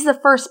 What? He's the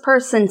first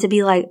person to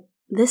be like,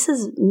 this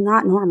is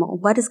not normal.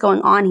 What is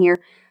going on here?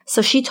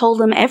 So she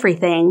told him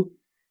everything.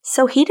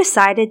 So he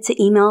decided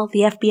to email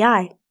the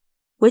FBI,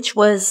 which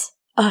was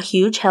a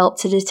huge help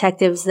to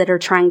detectives that are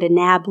trying to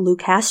nab Lou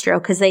Castro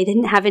because they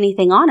didn't have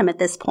anything on him at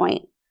this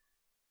point.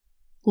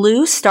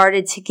 Lou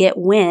started to get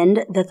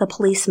wind that the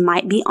police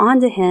might be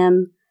onto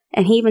him,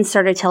 and he even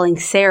started telling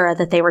Sarah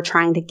that they were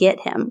trying to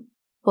get him.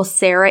 Well,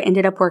 Sarah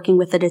ended up working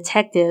with the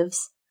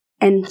detectives,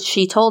 and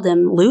she told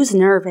him, Lou's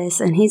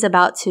nervous, and he's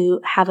about to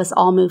have us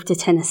all move to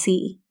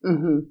Tennessee.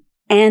 Mm-hmm.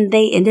 And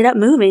they ended up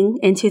moving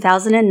in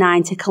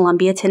 2009 to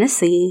Columbia,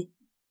 Tennessee,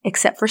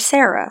 except for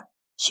Sarah.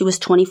 She was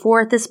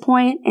 24 at this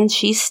point, and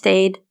she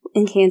stayed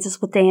in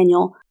Kansas with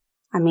Daniel.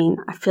 I mean,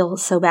 I feel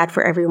so bad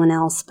for everyone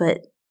else, but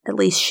at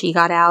least she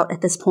got out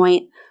at this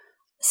point.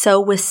 So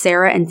with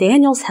Sarah and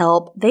Daniel's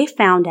help, they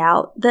found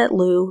out that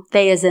Lou,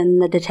 they as in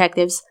the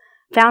detectives,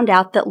 found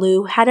out that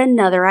Lou had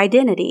another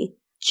identity,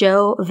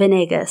 Joe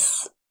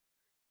Venegas.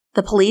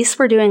 The police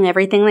were doing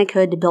everything they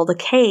could to build a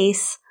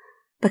case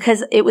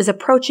because it was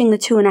approaching the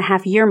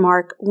 2.5-year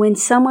mark when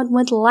someone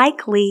would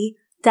likely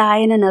die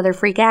in another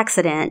freak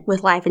accident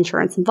with life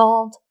insurance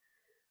involved.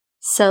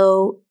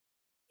 So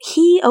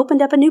he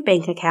opened up a new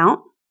bank account,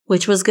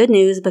 which was good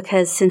news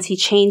because since he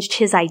changed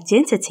his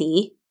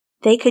identity,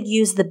 they could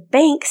use the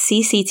bank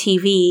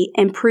CCTV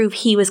and prove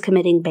he was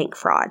committing bank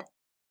fraud.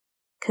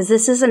 Because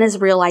this isn't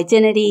his real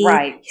identity.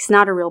 Right. He's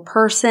not a real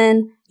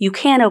person. You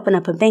can't open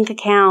up a bank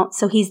account,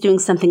 so he's doing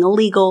something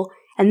illegal,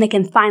 and they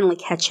can finally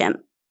catch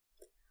him.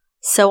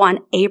 So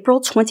on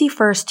April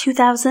 21st,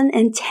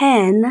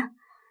 2010,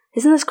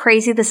 isn't this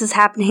crazy? This is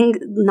happening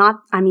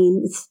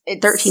it's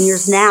 13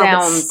 years now,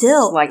 but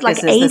still like this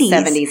is 80s. the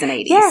 70s and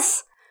 80s.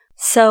 Yes.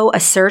 So a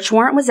search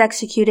warrant was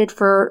executed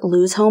for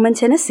Lou's home in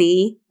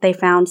Tennessee. They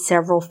found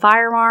several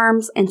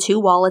firearms and 2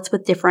 wallets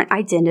with different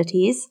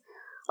identities,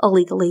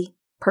 illegally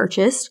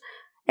purchased,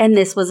 and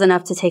this was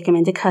enough to take him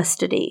into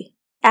custody.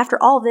 After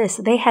all this,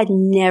 they had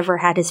never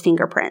had his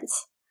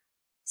fingerprints.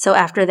 So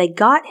after they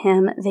got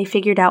him, they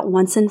figured out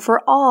once and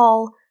for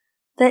all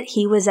that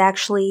he was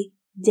actually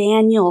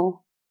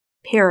Daniel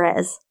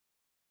Perez.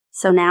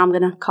 So now I'm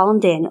going to call him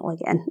Daniel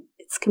again.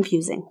 It's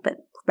confusing, but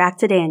back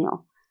to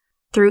Daniel.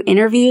 Through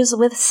interviews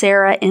with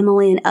Sarah,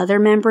 Emily, and other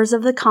members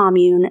of the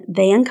commune,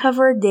 they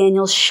uncovered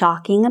Daniel's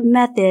shocking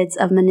methods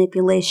of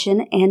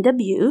manipulation and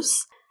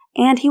abuse,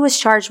 and he was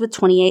charged with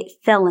 28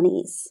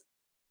 felonies.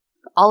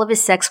 All of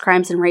his sex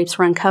crimes and rapes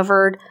were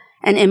uncovered,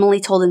 and Emily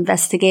told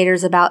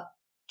investigators about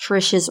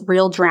Trish's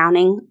real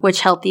drowning,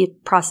 which helped the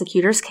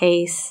prosecutor's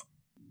case.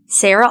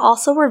 Sarah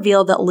also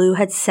revealed that Lou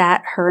had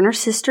sat her and her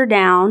sister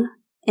down,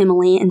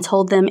 Emily, and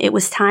told them it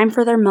was time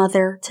for their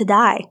mother to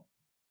die.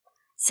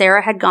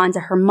 Sarah had gone to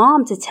her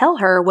mom to tell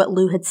her what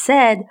Lou had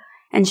said,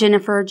 and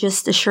Jennifer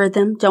just assured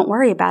them, don't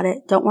worry about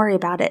it, don't worry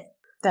about it.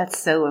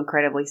 That's so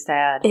incredibly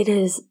sad. It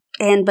is.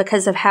 And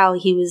because of how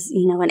he was,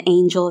 an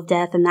angel of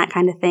death and that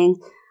kind of thing,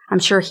 I'm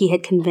sure he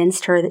had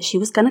convinced her that she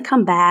was going to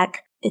come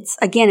back. It's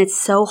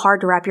so hard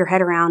to wrap your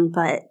head around,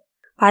 but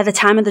by the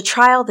time of the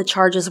trial, the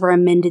charges were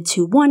amended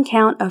to 1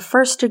 count of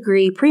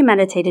first-degree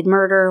premeditated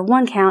murder,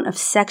 1 count of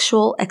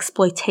sexual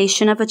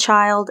exploitation of a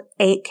child,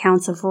 8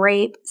 counts of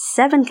rape,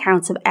 7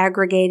 counts of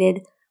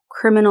aggravated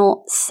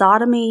criminal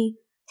sodomy,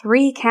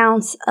 3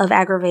 counts of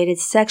aggravated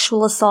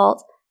sexual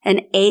assault,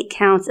 and 8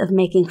 counts of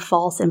making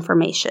false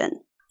information.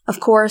 Of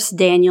course,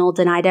 Daniel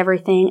denied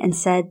everything and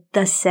said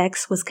the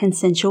sex was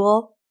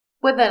consensual.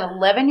 With an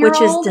 11-year-old?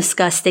 Which is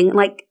disgusting.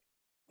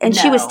 And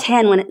she was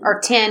 10 when it...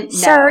 Or 10,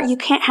 Sir, you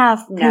can't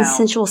have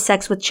consensual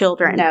sex with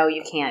children. No,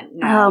 you can't.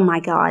 No. Oh, my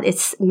God. It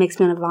makes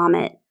me want to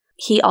vomit.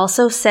 He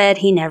also said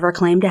he never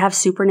claimed to have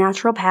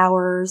supernatural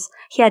powers.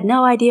 He had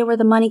no idea where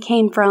the money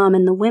came from,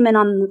 and the women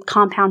on the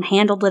compound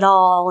handled it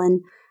all,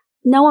 and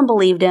no one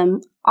believed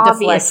him.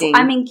 Obviously.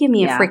 I mean, give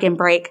me a freaking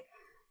break.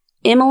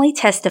 Emily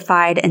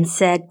testified and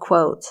said,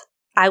 quote,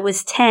 I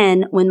was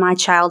 10 when my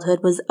childhood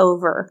was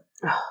over.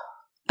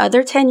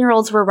 Other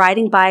 10-year-olds were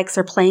riding bikes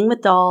or playing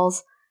with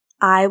dolls.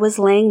 I was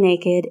laying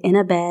naked in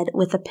a bed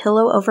with a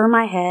pillow over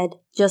my head,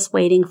 just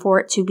waiting for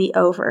it to be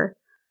over.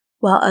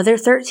 While other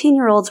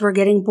 13-year-olds were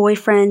getting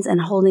boyfriends and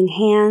holding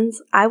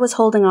hands, I was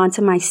holding on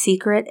to my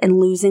secret and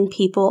losing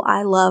people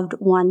I loved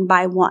one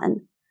by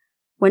one.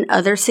 When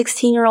other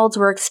 16-year-olds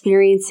were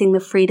experiencing the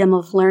freedom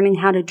of learning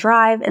how to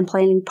drive and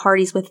planning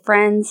parties with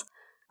friends,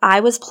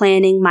 I was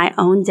planning my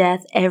own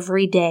death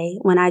every day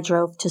when I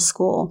drove to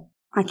school.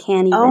 I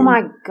can't even. Oh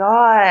my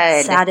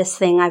God. Saddest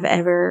thing I've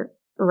ever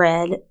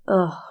read.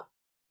 Ugh.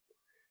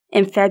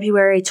 In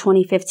February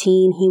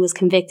 2015, he was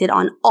convicted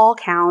on all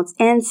counts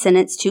and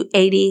sentenced to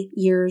 80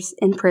 years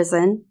in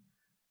prison.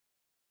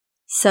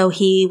 So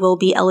he will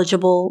be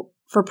eligible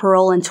for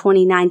parole in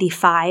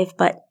 2095,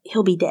 but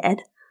he'll be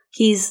dead.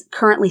 He's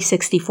currently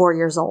 64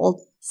 years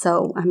old.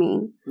 So,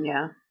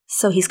 Yeah.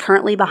 So he's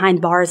currently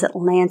behind bars at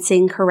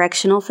Lansing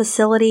Correctional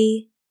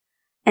Facility.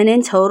 And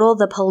in total,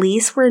 the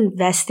police were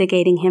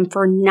investigating him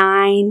for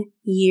 9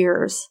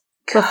 years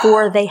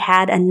before they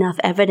had enough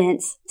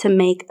evidence to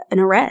make an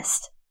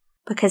arrest.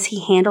 Because he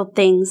handled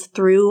things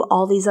through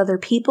all these other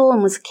people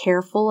and was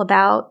careful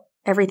about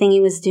everything he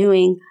was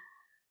doing.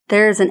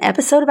 There's an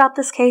episode about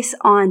this case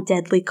on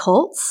Deadly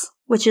Cults,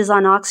 which is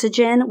on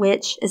Oxygen,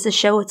 which is a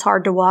show it's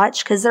hard to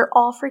watch because they're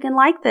all freaking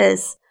like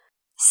this.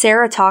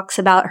 Sarah talks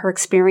about her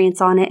experience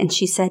on it, and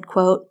she said,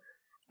 quote,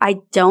 I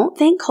don't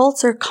think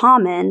cults are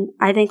common.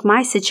 I think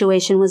my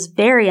situation was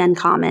very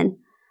uncommon.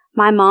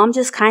 My mom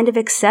just kind of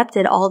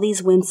accepted all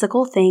these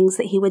whimsical things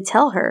that he would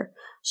tell her.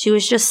 She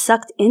was just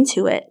sucked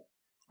into it.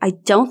 I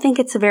don't think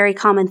it's a very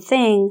common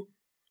thing,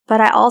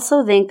 but I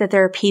also think that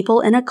there are people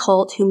in a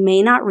cult who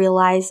may not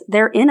realize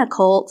they're in a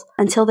cult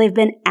until they've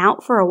been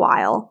out for a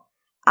while.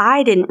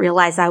 I didn't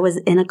realize I was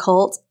in a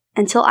cult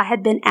until I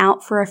had been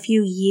out for a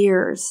few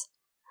years.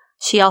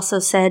 She also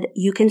said,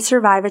 you can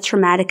survive a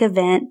traumatic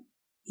event,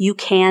 you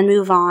can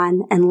move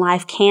on, and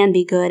life can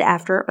be good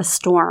after a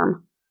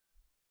storm.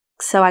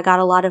 So I got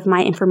a lot of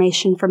my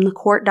information from the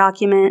court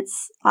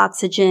documents,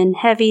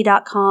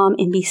 OxygenHeavy.com,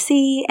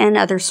 NBC, and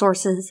other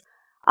sources.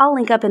 I'll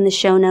link up in the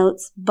show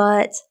notes,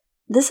 but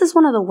this is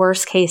one of the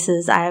worst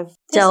cases I've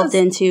delved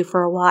into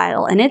for a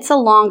while, and it's a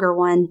longer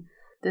one.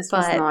 This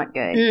was not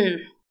good.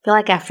 I feel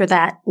like after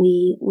that,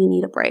 we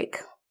need a break.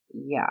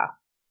 Yeah.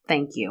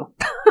 Thank you.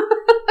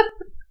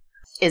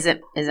 Is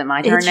it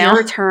my turn it's now? It's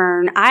your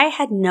turn. I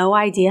had no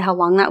idea how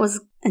long that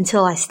was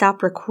until I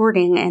stopped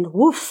recording, and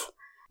woof.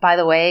 By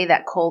the way,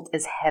 that cult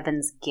is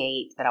Heaven's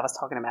Gate that I was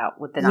talking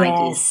about with the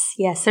 90s.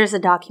 Yes. There's a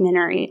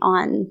documentary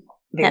on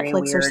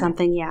Netflix or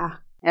something, yeah.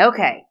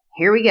 Okay,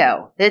 here we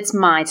go. It's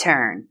my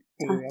turn.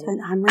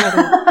 I'm ready.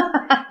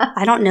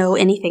 I don't know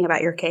anything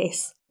about your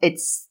case.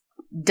 It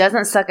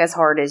doesn't suck as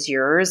hard as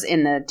yours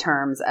in the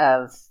terms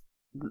of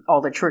all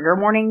the trigger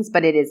warnings,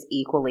 but it is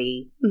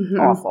equally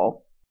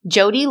awful.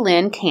 Jodie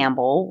Lynn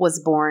Campbell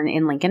was born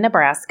in Lincoln,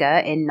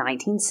 Nebraska in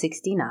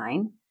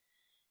 1969.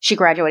 She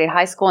graduated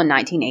high school in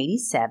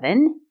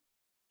 1987.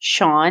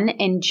 Sean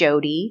and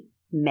Jodie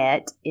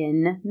met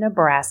in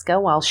Nebraska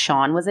while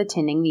Sean was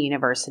attending the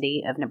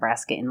University of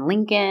Nebraska in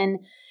Lincoln,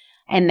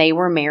 and they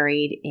were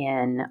married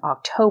in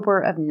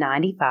October of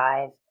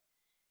 95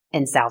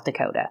 in South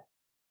Dakota.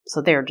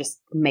 So they're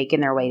just making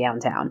their way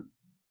downtown.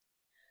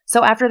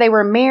 So after they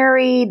were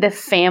married, his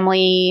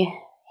family,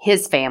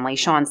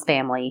 Sean's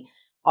family,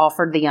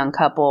 offered the young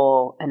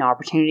couple an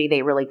opportunity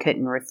they really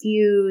couldn't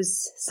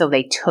refuse, so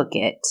they took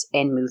it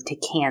and moved to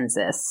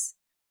Kansas.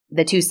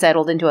 The two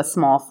settled into a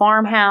small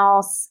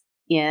farmhouse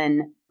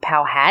in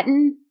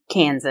Powhatan,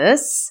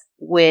 Kansas,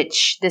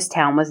 which this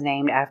town was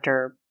named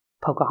after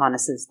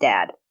Pocahontas'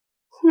 dad.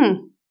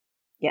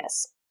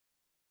 Yes.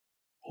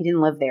 He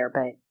didn't live there,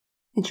 but...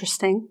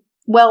 Interesting.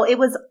 Well, it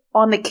was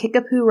on the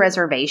Kickapoo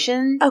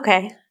Reservation.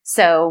 Okay.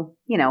 So,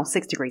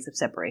 6 degrees of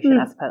separation,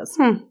 I suppose.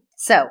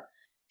 So,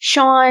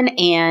 Sean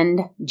and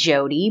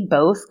Jodie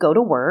both go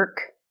to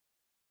work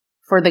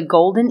for the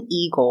Golden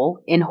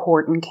Eagle in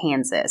Horton,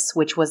 Kansas,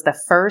 which was the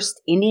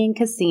first Indian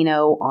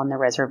casino on the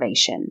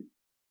reservation.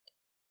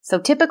 So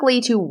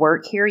typically to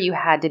work here, you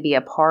had to be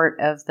a part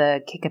of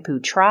the Kickapoo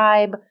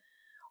tribe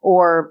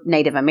or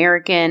Native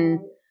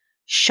American.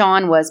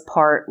 Sean was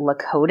part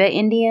Lakota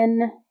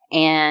Indian,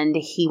 and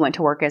he went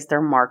to work as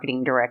their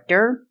marketing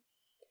director.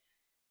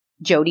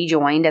 Jodie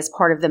joined as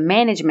part of the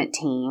management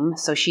team,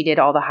 so she did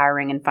all the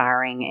hiring and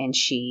firing, and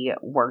she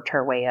worked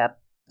her way up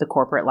the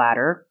corporate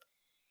ladder,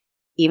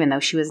 even though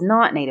she was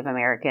not Native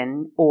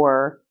American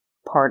or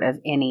part of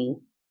any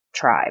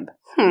tribe.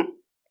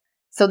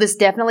 So this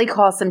definitely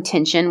caused some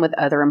tension with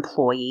other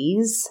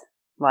employees,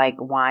 like,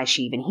 why is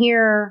she even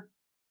here?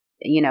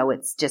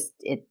 It's just,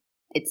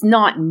 it's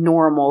not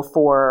normal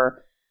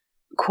for,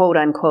 quote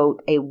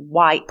unquote, a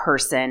white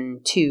person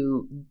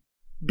to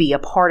be a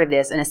part of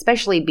this, and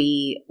especially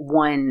be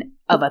one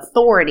of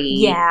authority.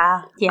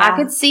 Yeah. I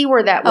could see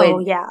where that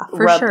would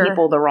rub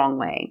people the wrong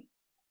way.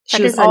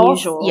 That is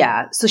unusual.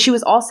 Yeah. So she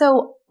was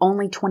also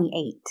only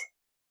 28,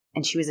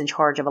 and she was in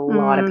charge of a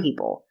lot of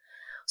people.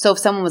 So if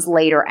someone was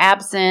late or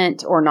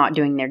absent or not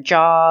doing their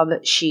job,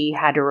 she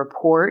had to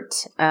report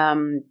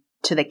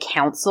to the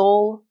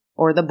council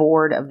or the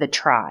board of the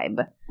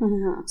tribe.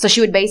 So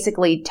she would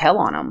basically tell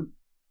on them.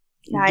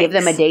 Yikes. Give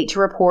them a date to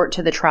report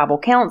to the tribal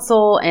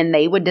council, and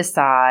they would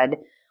decide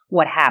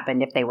what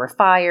happened, if they were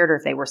fired or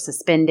if they were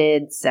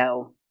suspended.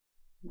 So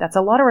that's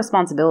a lot of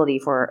responsibility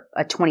for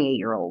a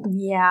 28-year-old.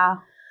 Yeah.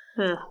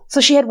 So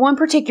she had one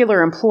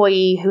particular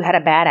employee who had a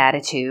bad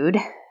attitude,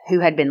 who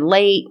had been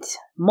late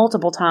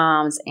multiple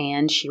times,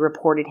 and she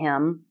reported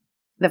him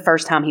the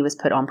first time he was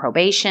put on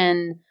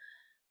probation.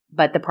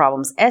 But the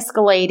problems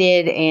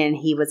escalated, and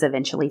he was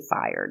eventually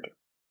fired.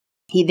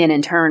 He then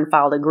in turn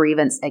filed a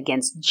grievance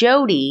against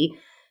Jodie,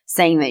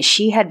 saying that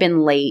she had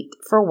been late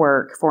for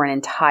work for an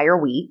entire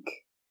week.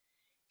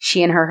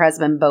 She and her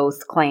husband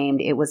both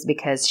claimed it was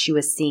because she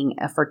was seeing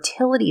a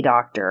fertility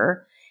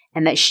doctor,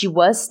 and that she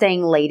was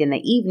staying late in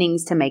the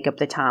evenings to make up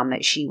the time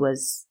that she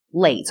was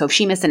late. So if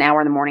she missed an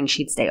hour in the morning,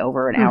 she'd stay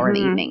over an hour in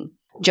the evening.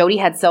 Jodie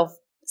had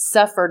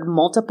suffered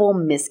multiple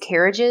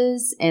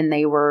miscarriages, and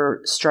they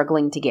were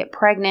struggling to get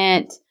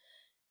pregnant.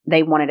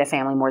 They wanted a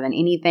family more than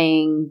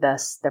anything,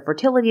 thus the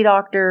fertility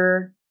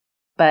doctor,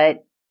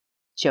 but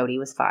Jodie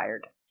was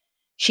fired.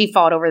 She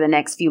fought over the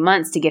next few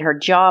months to get her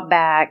job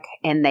back,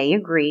 and they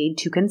agreed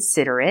to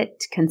consider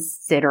it,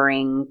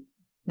 considering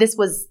this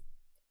was,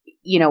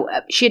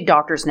 she had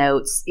doctor's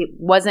notes. It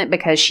wasn't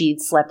because she'd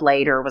slept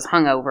late or was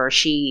hungover.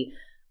 She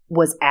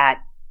was at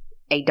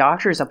a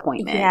doctor's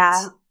appointment.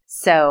 Yeah.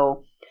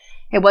 So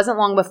it wasn't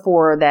long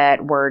before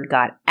that word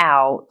got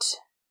out,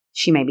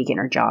 she may be getting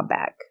her job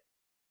back.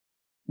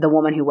 The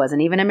woman, who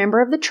wasn't even a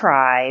member of the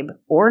tribe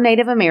or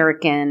Native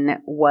American,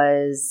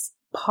 was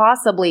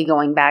possibly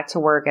going back to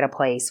work at a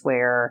place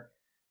where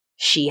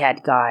she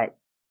had got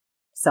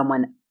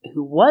someone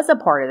who was a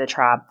part of the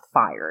tribe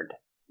fired.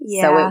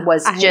 Yeah, so it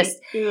was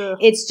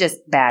it's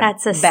just bad.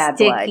 That's a bad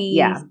sticky, blood.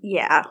 Yeah.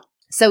 Yeah.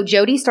 So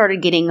Jodie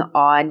started getting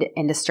odd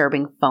and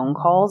disturbing phone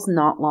calls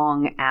not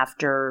long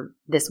after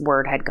this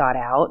word had got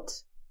out.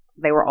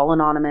 They were all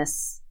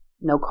anonymous,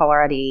 no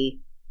caller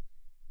ID,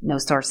 no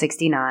star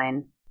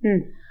 69.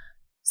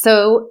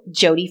 So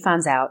Jodie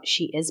finds out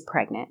she is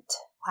pregnant.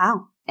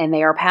 Wow. And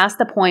they are past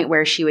the point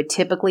where she would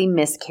typically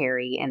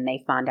miscarry, and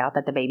they find out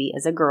that the baby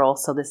is a girl.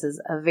 So this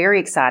is a very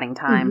exciting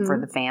time for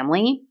the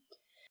family.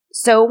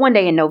 So one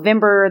day in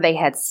November, they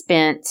had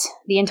spent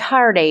the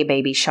entire day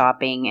baby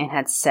shopping and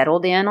had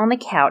settled in on the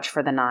couch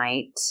for the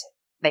night.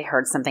 They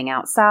heard something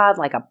outside,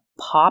 like a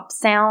pop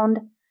sound,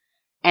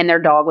 and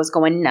their dog was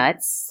going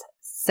nuts.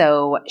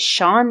 So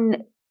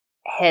Sean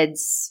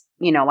heads,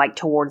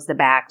 towards the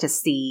back to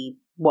see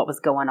what was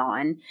going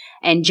on.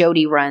 And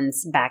Jodie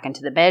runs back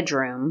into the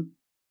bedroom.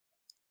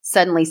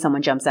 Suddenly,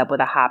 someone jumps up with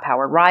a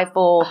high-powered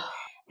rifle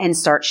and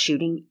starts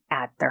shooting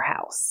at their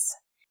house.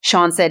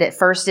 Sean said at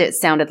first it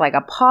sounded like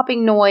a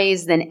popping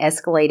noise, then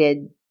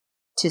escalated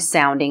to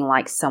sounding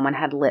like someone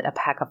had lit a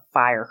pack of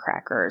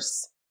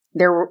firecrackers.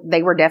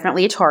 They were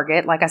definitely a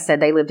target. Like I said,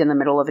 they lived in the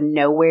middle of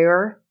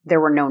nowhere. There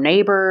were no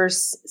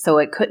neighbors, so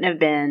it couldn't have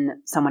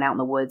been someone out in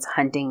the woods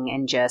hunting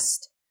and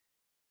just,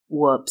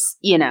 whoops,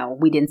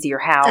 we didn't see your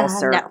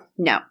house.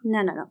 No.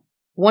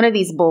 One of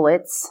these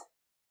bullets,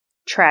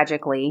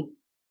 tragically,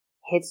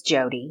 hits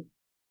Jodie,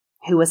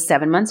 who was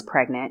 7 months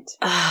pregnant,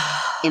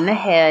 in the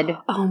head.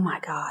 Oh my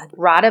God.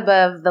 Right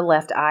above the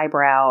left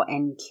eyebrow,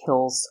 and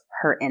kills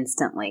her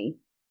instantly.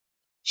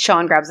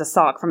 Sean grabs a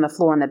sock from the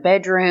floor in the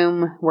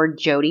bedroom where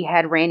Jodie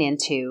had ran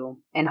into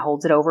and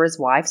holds it over his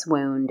wife's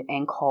wound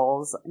and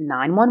calls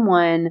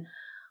 911,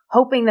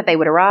 hoping that they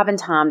would arrive in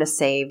time to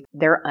save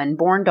their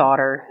unborn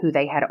daughter, who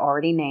they had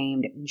already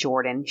named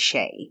Jordan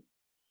Shea.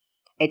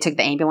 It took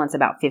the ambulance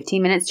about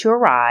 15 minutes to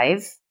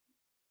arrive,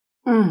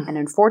 and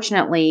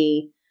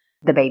unfortunately,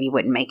 the baby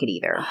wouldn't make it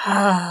either.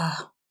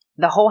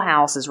 The whole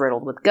house is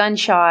riddled with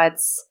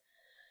gunshots.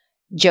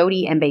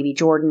 Jodie and baby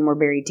Jordan were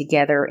buried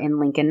together in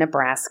Lincoln,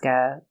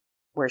 Nebraska,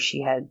 where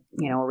she had,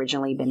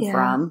 originally been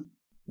from.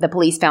 The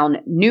police found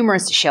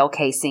numerous shell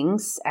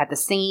casings at the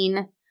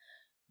scene.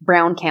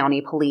 Brown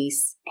County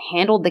Police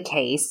handled the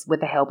case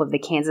with the help of the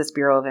Kansas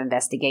Bureau of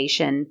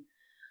Investigation.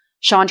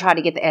 Sean tried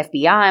to get the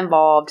FBI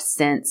involved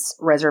since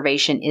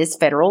reservation is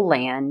federal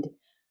land,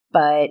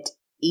 but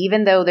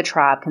even though the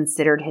tribe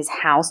considered his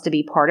house to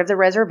be part of the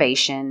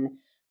reservation,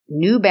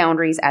 new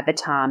boundaries at the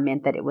time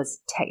meant that it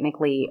was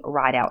technically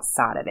right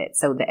outside of it,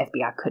 so the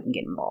FBI couldn't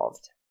get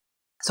involved.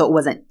 So it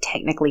wasn't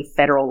technically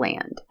federal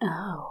land.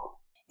 Oh.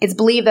 It's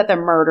believed that the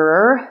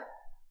murderer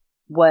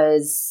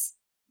was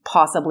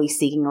possibly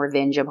seeking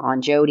revenge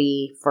upon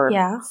Jodie for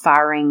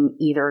firing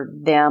either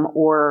them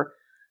or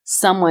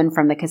someone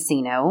from the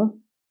casino.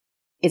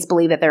 It's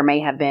believed that there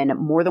may have been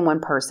more than one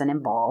person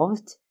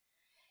involved.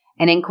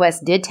 An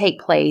inquest did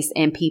take place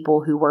and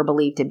people who were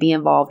believed to be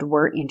involved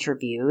were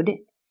interviewed.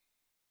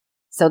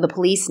 So the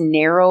police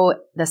narrow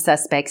the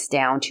suspects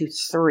down to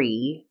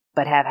 3,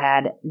 but have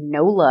had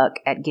no luck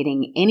at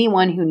getting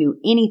anyone who knew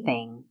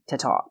anything to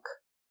talk.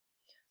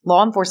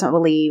 Law enforcement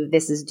believe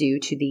this is due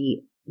to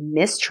the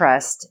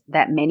mistrust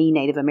that many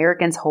Native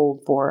Americans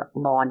hold for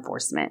law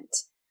enforcement.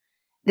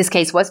 This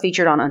case was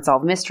featured on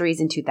Unsolved Mysteries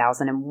in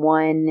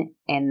 2001,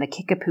 and the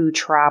Kickapoo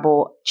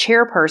tribal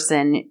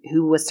chairperson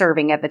who was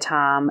serving at the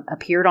time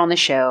appeared on the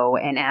show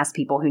and asked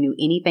people who knew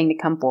anything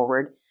to come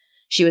forward.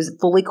 She was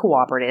fully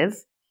cooperative.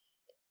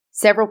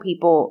 Several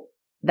people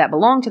that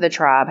belong to the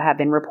tribe have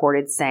been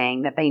reported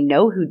saying that they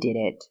know who did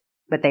it,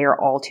 but they are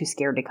all too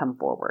scared to come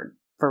forward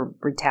for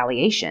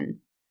retaliation.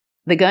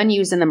 The gun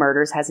used in the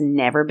murders has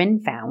never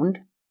been found.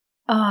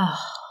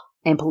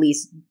 And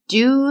police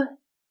do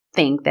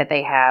think that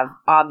they have,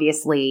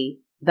 obviously,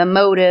 the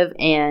motive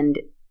and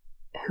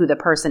who the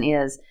person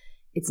is.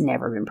 It's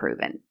never been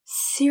proven.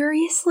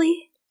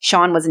 Seriously?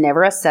 Sean was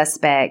never a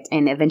suspect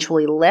and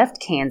eventually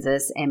left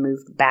Kansas and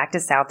moved back to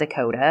South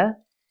Dakota.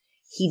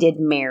 He did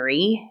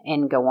marry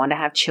and go on to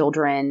have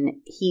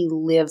children. He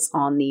lives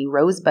on the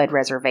Rosebud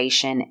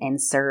Reservation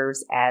and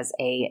serves as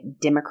a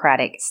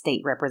Democratic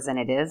state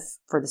representative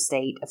for the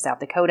state of South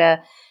Dakota.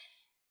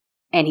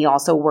 And he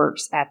also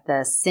works at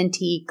the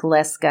Sinti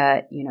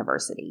Gleska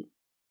University.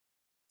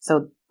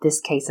 So this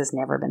case has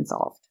never been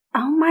solved.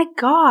 Oh my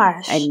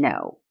gosh. I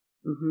know.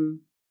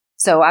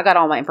 So I got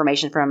all my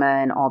information from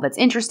an All That's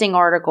Interesting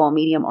article,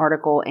 Medium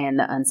article, and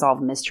the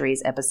Unsolved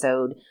Mysteries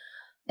episode.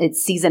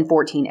 It's season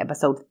 14,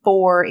 episode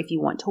 4, if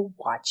you want to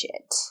watch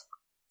it.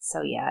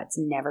 So yeah, it's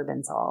never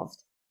been solved.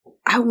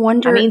 I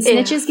wonder. I mean,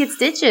 snitches get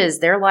stitches.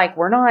 They're like,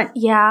 we're not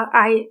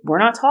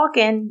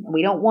talking.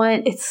 We don't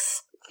want.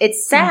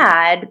 It's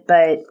sad,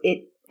 but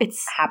it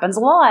happens a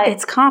lot.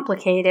 It's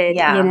complicated,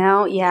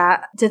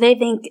 Yeah. Do they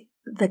think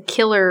the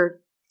killer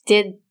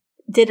did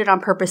it on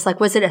purpose? Like,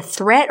 was it a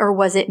threat or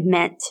was it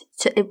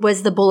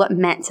was the bullet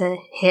meant to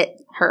hit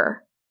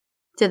her?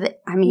 Is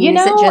it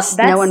just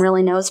no one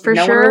really knows for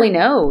sure? No one really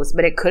knows,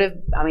 but it could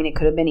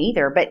have been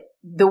either. But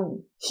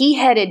he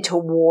headed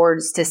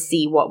towards to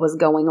see what was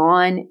going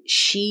on.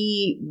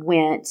 She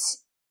went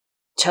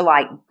to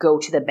go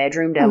to the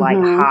bedroom to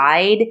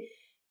hide.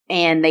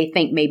 And they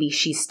think maybe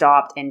she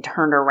stopped and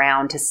turned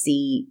around to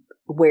see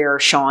where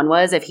Sean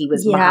was, if he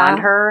was behind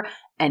her.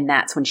 And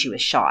that's when she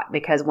was shot.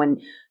 Because when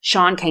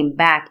Sean came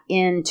back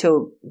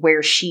into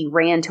where she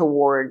ran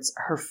towards,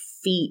 her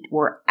feet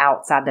were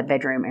outside the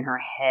bedroom and her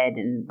head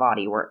and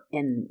body were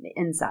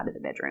inside of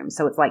the bedroom.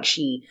 So it's like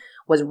she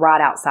was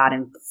right outside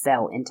and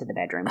fell into the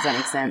bedroom. Does that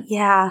make sense?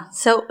 Yeah.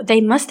 So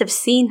they must have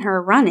seen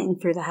her running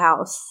through the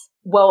house.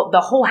 Well, the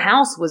whole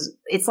house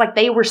it's like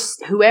they were,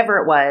 whoever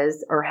it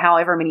was, or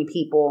however many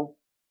people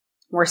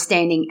were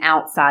standing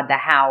outside the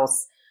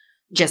house,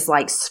 just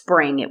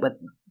spraying it with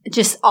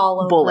just all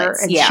over.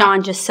 Bullets. And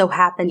Sean just so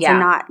happened to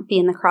not be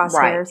in the crosshairs.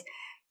 Right.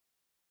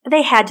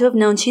 They had to have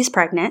known she's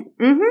pregnant.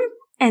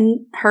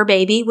 And her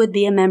baby would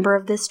be a member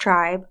of this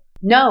tribe.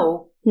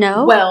 No.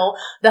 Well,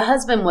 the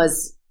husband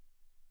was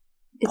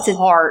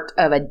part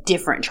of a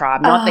different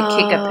tribe, not the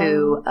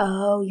Kickapoo.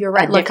 Oh, you're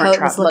right.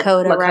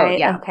 Lakota, right?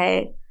 Yeah.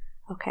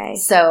 Okay.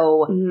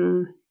 So,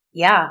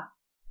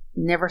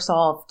 never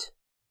solved.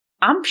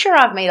 I'm sure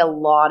I've made a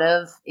lot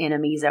of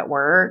enemies at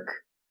work,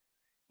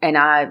 and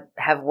I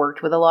have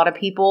worked with a lot of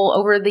people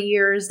over the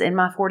years in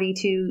my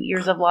 42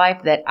 years of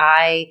life that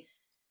I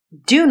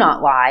do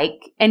not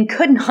like and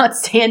could not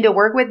stand to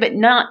work with, but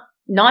not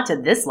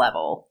to this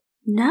level.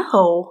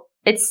 No.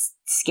 It's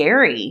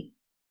scary.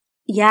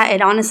 Yeah,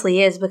 it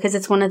honestly is, because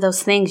it's one of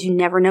those things you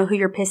never know who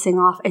you're pissing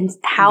off and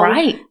how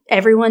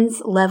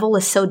everyone's level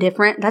is so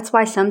different. That's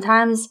why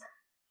sometimes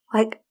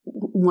like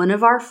one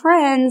of our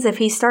friends, if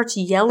he starts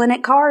yelling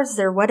at cars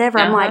or whatever,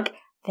 I'm like,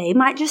 they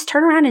might just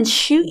turn around and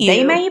shoot you.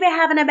 They may be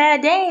having a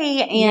bad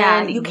day,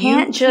 and you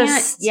can't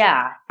just.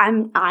 Yeah,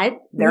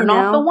 they're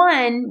not the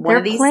one. There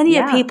are plenty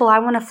of people I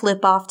want to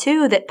flip off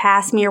too that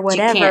pass me or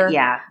whatever.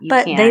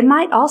 But they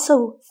might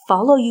also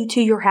follow you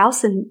to your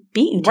house and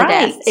beat you to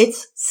death.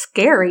 It's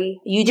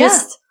scary. You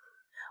just.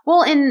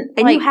 Well, and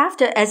you have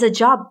to, as a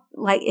job,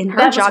 like in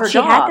her job, she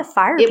had to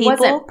fire people. It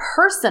wasn't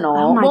personal.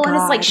 Oh my God. And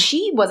it's like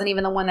she wasn't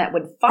even the one that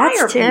would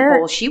fire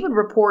people. She would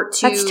report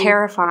to That's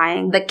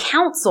terrifying. The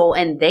council,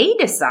 and they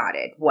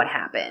decided what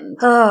happened.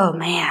 Oh,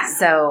 man.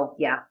 So,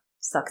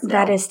 sucks.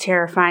 That is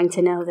terrifying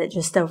to know that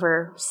just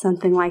over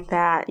something like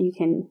that, you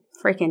can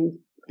freaking...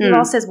 He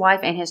lost his wife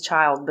and his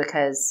child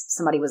because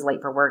somebody was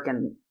late for work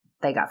and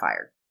they got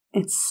fired.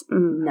 It's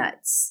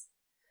nuts.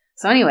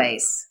 So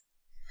anyways...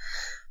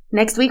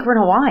 Next week, we're in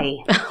Hawaii.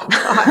 Oh,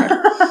 God.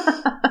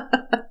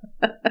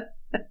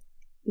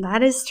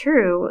 That is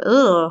true.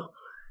 Ugh.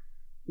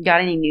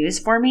 Got any news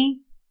for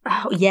me?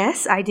 Oh,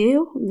 yes, I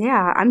do.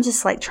 Yeah, I'm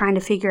just like trying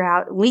to figure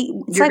out.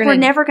 We're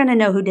never going to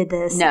know who did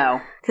this. No.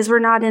 Because we're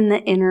not in the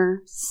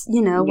inner,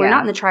 we're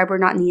not in the tribe. We're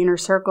not in the inner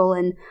circle.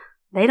 And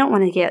they don't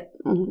want to get,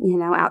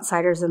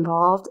 outsiders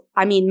involved.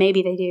 I mean,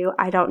 maybe they do.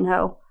 I don't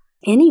know.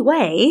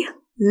 Anyway,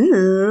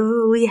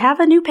 we have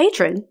a new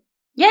patron.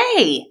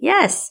 Yay.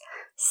 Yes.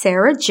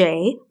 Sarah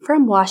J.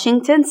 from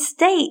Washington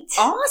State.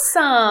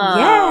 Awesome.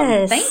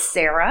 Yes. Thanks,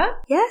 Sarah.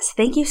 Yes,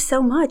 thank you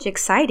so much.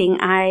 Exciting.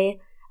 I'm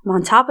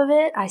on top of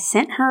it. I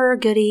sent her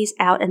goodies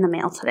out in the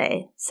mail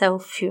today. So,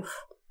 phew.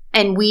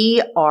 And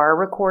we are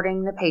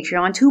recording the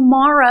Patreon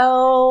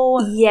tomorrow.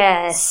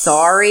 Yes.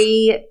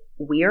 Sorry,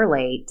 we are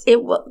late.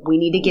 We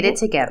need to get it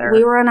together.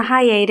 We were on a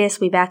hiatus.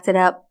 We backed it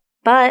up.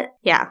 But,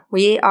 yeah,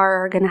 we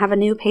are going to have a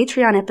new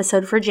Patreon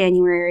episode for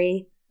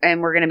January.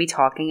 And we're going to be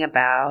talking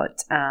about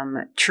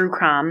true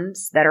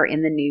crimes that are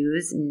in the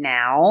news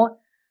now.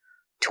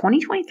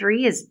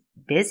 2023 is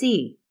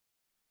busy.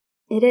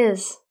 It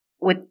is.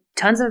 With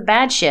tons of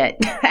bad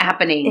shit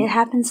happening. It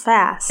happens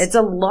fast. It's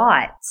a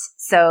lot.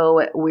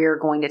 So we're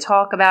going to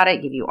talk about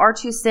it, give you our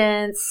 2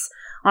 cents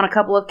on a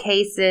couple of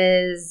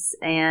cases,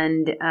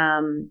 and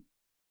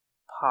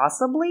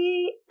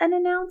possibly an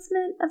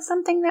announcement of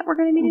something that we're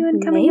going to be doing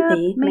coming up.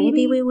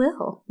 Maybe we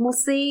will. We'll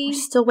see. We're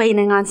still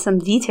waiting on some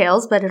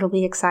details, but it'll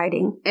be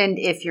exciting. And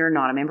if you're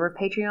not a member of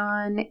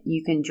Patreon,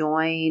 you can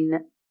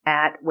join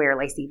at where,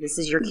 Lacey? This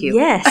is your cue.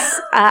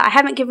 Yes. I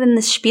haven't given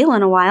the spiel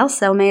in a while,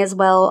 so may as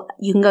well.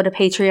 You can go to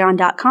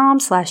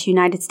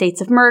patreon.com/United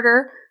States of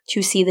Murder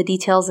to see the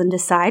details and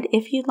decide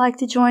if you'd like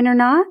to join or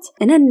not.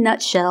 In a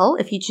nutshell,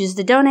 if you choose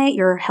to donate,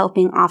 you're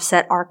helping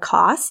offset our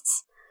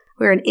costs.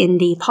 We're an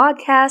indie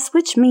podcast,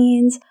 which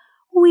means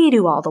we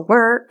do all the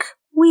work.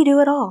 We do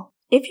it all.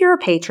 If you're a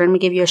patron, we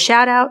give you a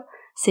shout out,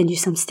 send you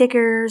some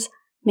stickers,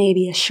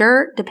 maybe a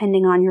shirt,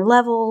 depending on your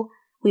level.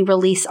 We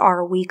release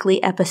our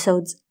weekly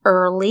episodes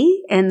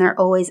early, and they're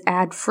always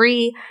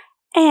ad-free.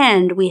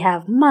 And we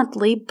have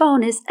monthly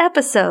bonus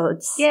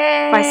episodes. Yay!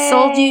 Have I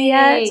sold you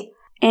yet?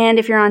 And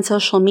if you're on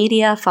social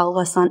media, follow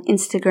us on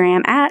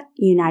Instagram at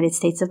United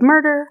States of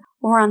Murder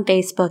or on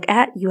Facebook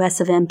at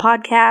US of M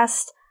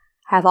Podcast.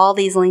 Have all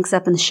these links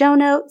up in the show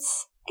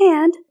notes.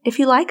 And if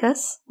you like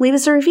us, leave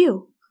us a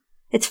review.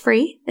 It's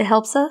free, it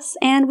helps us,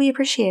 and we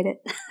appreciate it.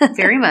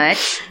 Very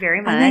much,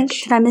 very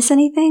much. Did I miss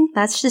anything?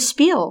 That's just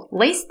spiel.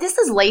 This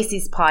is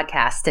Lacey's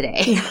podcast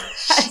today.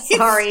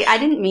 Sorry, I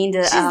didn't mean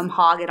to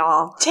hog it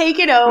all. Take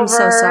it over. I'm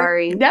so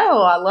sorry.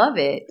 No, I love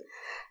it.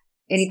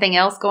 Anything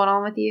else going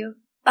on with you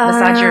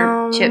besides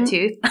your chipped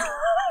tooth?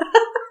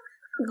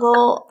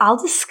 Well,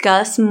 I'll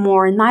discuss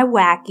more in my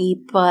wacky,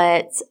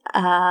 but...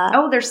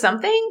 there's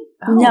something?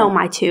 Oh. No,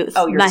 my tooth.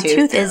 Oh, your my tooth.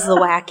 tooth is the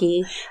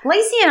wacky.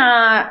 Lacey and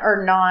I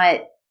are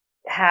not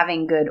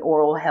having good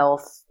oral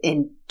health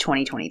in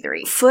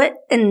 2023. Foot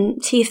and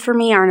teeth for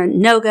me are a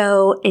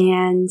no-go,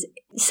 and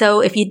so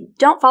if you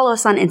don't follow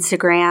us on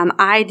Instagram,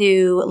 I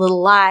do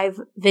little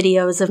live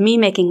videos of me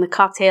making the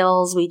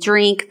cocktails we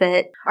drink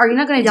that... Are you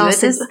not going to do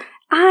this?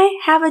 I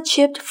have a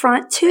chipped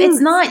front tooth.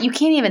 It's not. You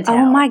can't even tell.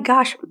 Oh, my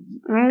gosh.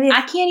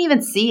 I can't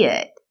even see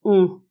it.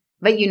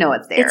 But you know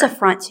it's there. It's a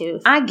front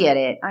tooth. I get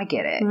it.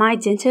 My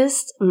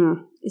dentist,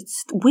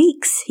 it's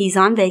weeks. He's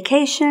on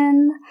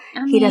vacation.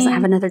 He doesn't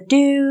have another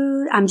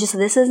dude.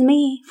 this is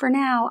me for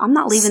now. I'm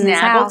not leaving this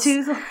house.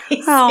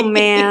 Oh,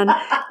 man.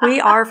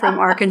 We are from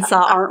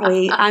Arkansas, aren't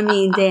we? I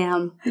mean,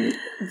 damn.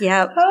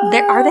 Yep.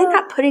 Are they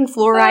not putting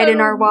fluoride in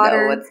our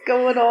water? What's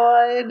going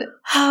on?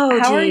 Oh,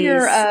 How are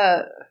your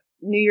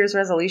New Year's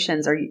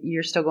resolutions?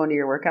 You're still going to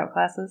your workout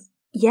classes?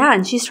 Yeah,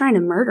 and she's trying to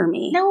murder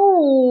me.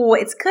 No,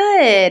 it's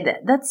good.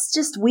 That's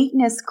just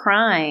weakness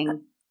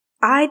crying.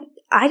 I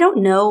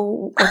don't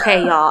know.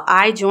 Okay, y'all.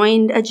 I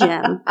joined a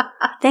gym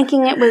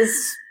thinking it was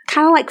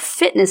kind of like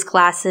fitness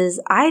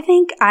classes. I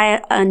think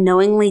I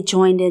unknowingly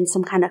joined in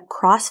some kind of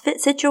CrossFit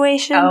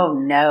situation. Oh,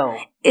 no.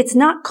 It's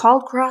not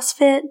called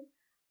CrossFit,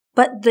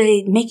 but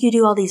they make you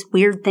do all these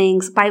weird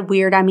things. By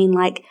weird, I mean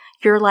like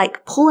you're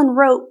like pulling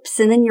ropes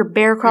and then you're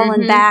bear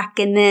crawling back,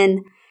 and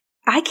then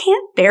I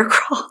can't bear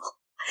crawl.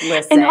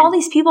 Listen. And all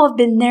these people have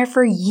been there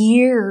for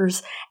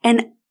years.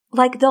 And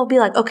like, they'll be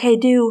like, okay,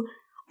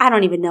 I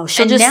don't even know.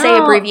 She'll just say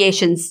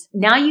abbreviations.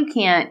 Now you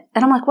can't.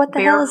 And I'm like, what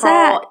the hell is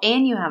that?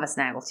 And you have a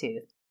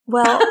snaggletooth.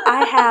 Well,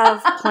 I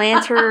have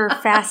plantar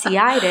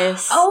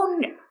fasciitis. Oh,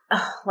 no.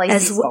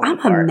 I'm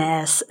a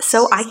mess,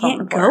 so I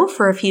can't go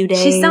for a few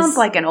days. She sounds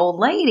like an old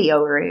lady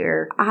over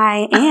here.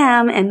 I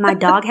am, and my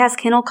dog has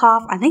kennel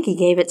cough. I think he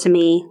gave it to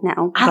me.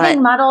 No, I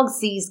think my dog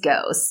sees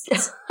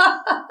ghosts.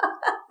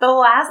 The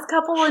last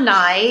couple of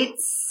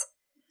nights,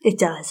 it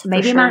does.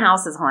 Maybe my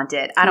house is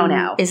haunted. I don't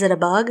know. Is it a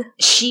bug?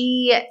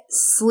 She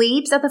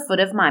sleeps at the foot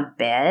of my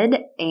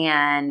bed,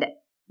 and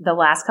the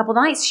last couple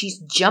of nights, she's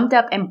jumped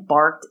up and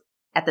barked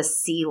at the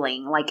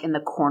ceiling, like in the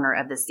corner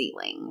of the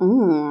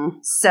ceiling.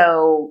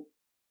 So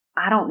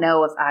I don't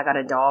know if I got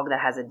a dog that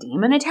has a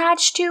demon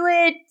attached to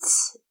it.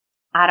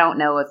 I don't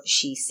know if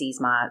she sees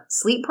my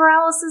sleep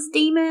paralysis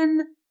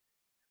demon.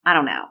 I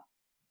don't know.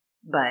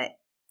 But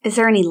is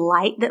there any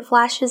light that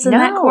flashes in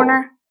that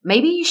corner?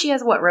 Maybe she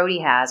has what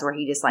Rhodey has, where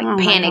he just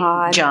panic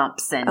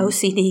jumps and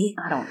OCD.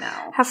 I don't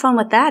know. Have fun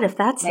with that if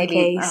that's the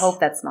case. I hope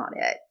that's not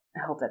it.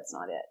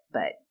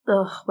 But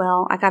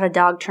well, I got a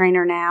dog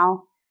trainer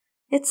now.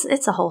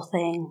 It's a whole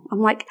thing.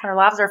 I'm like, our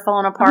lives are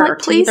falling apart. Our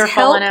teeth are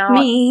falling out.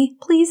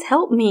 Please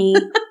help me.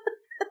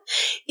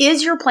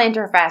 Is your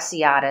plantar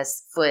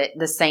fasciitis foot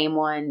the same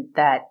one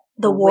that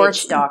the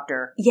witch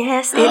doctor?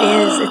 Yes, it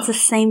is. It's the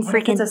same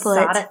freaking foot. It's a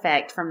side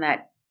effect from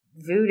that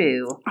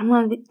voodoo. I'm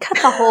going to cut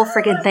the whole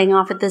freaking thing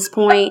off at this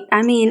point.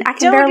 I mean, I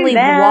can barely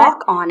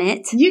walk on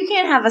it. You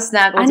can't have a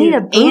snaggletooth. I need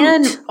a boot.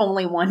 And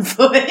only one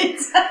foot.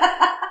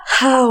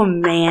 Oh,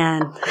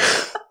 man.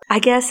 I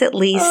guess at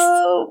least.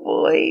 Oh,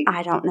 boy.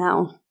 I don't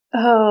know.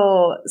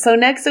 Oh, so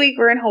next week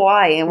we're in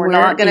Hawaii and we're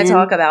not going to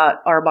talk about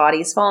our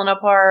bodies falling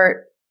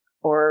apart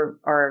or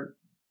our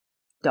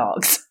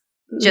dogs.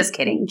 Just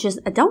kidding. Just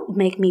don't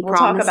make me we'll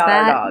promise talk about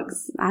that. Our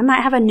dogs. I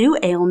might have a new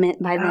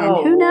ailment by then.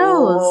 Oh, Who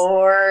knows?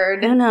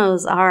 Lord. Who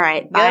knows? All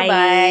right. Goodbye.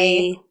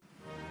 Bye.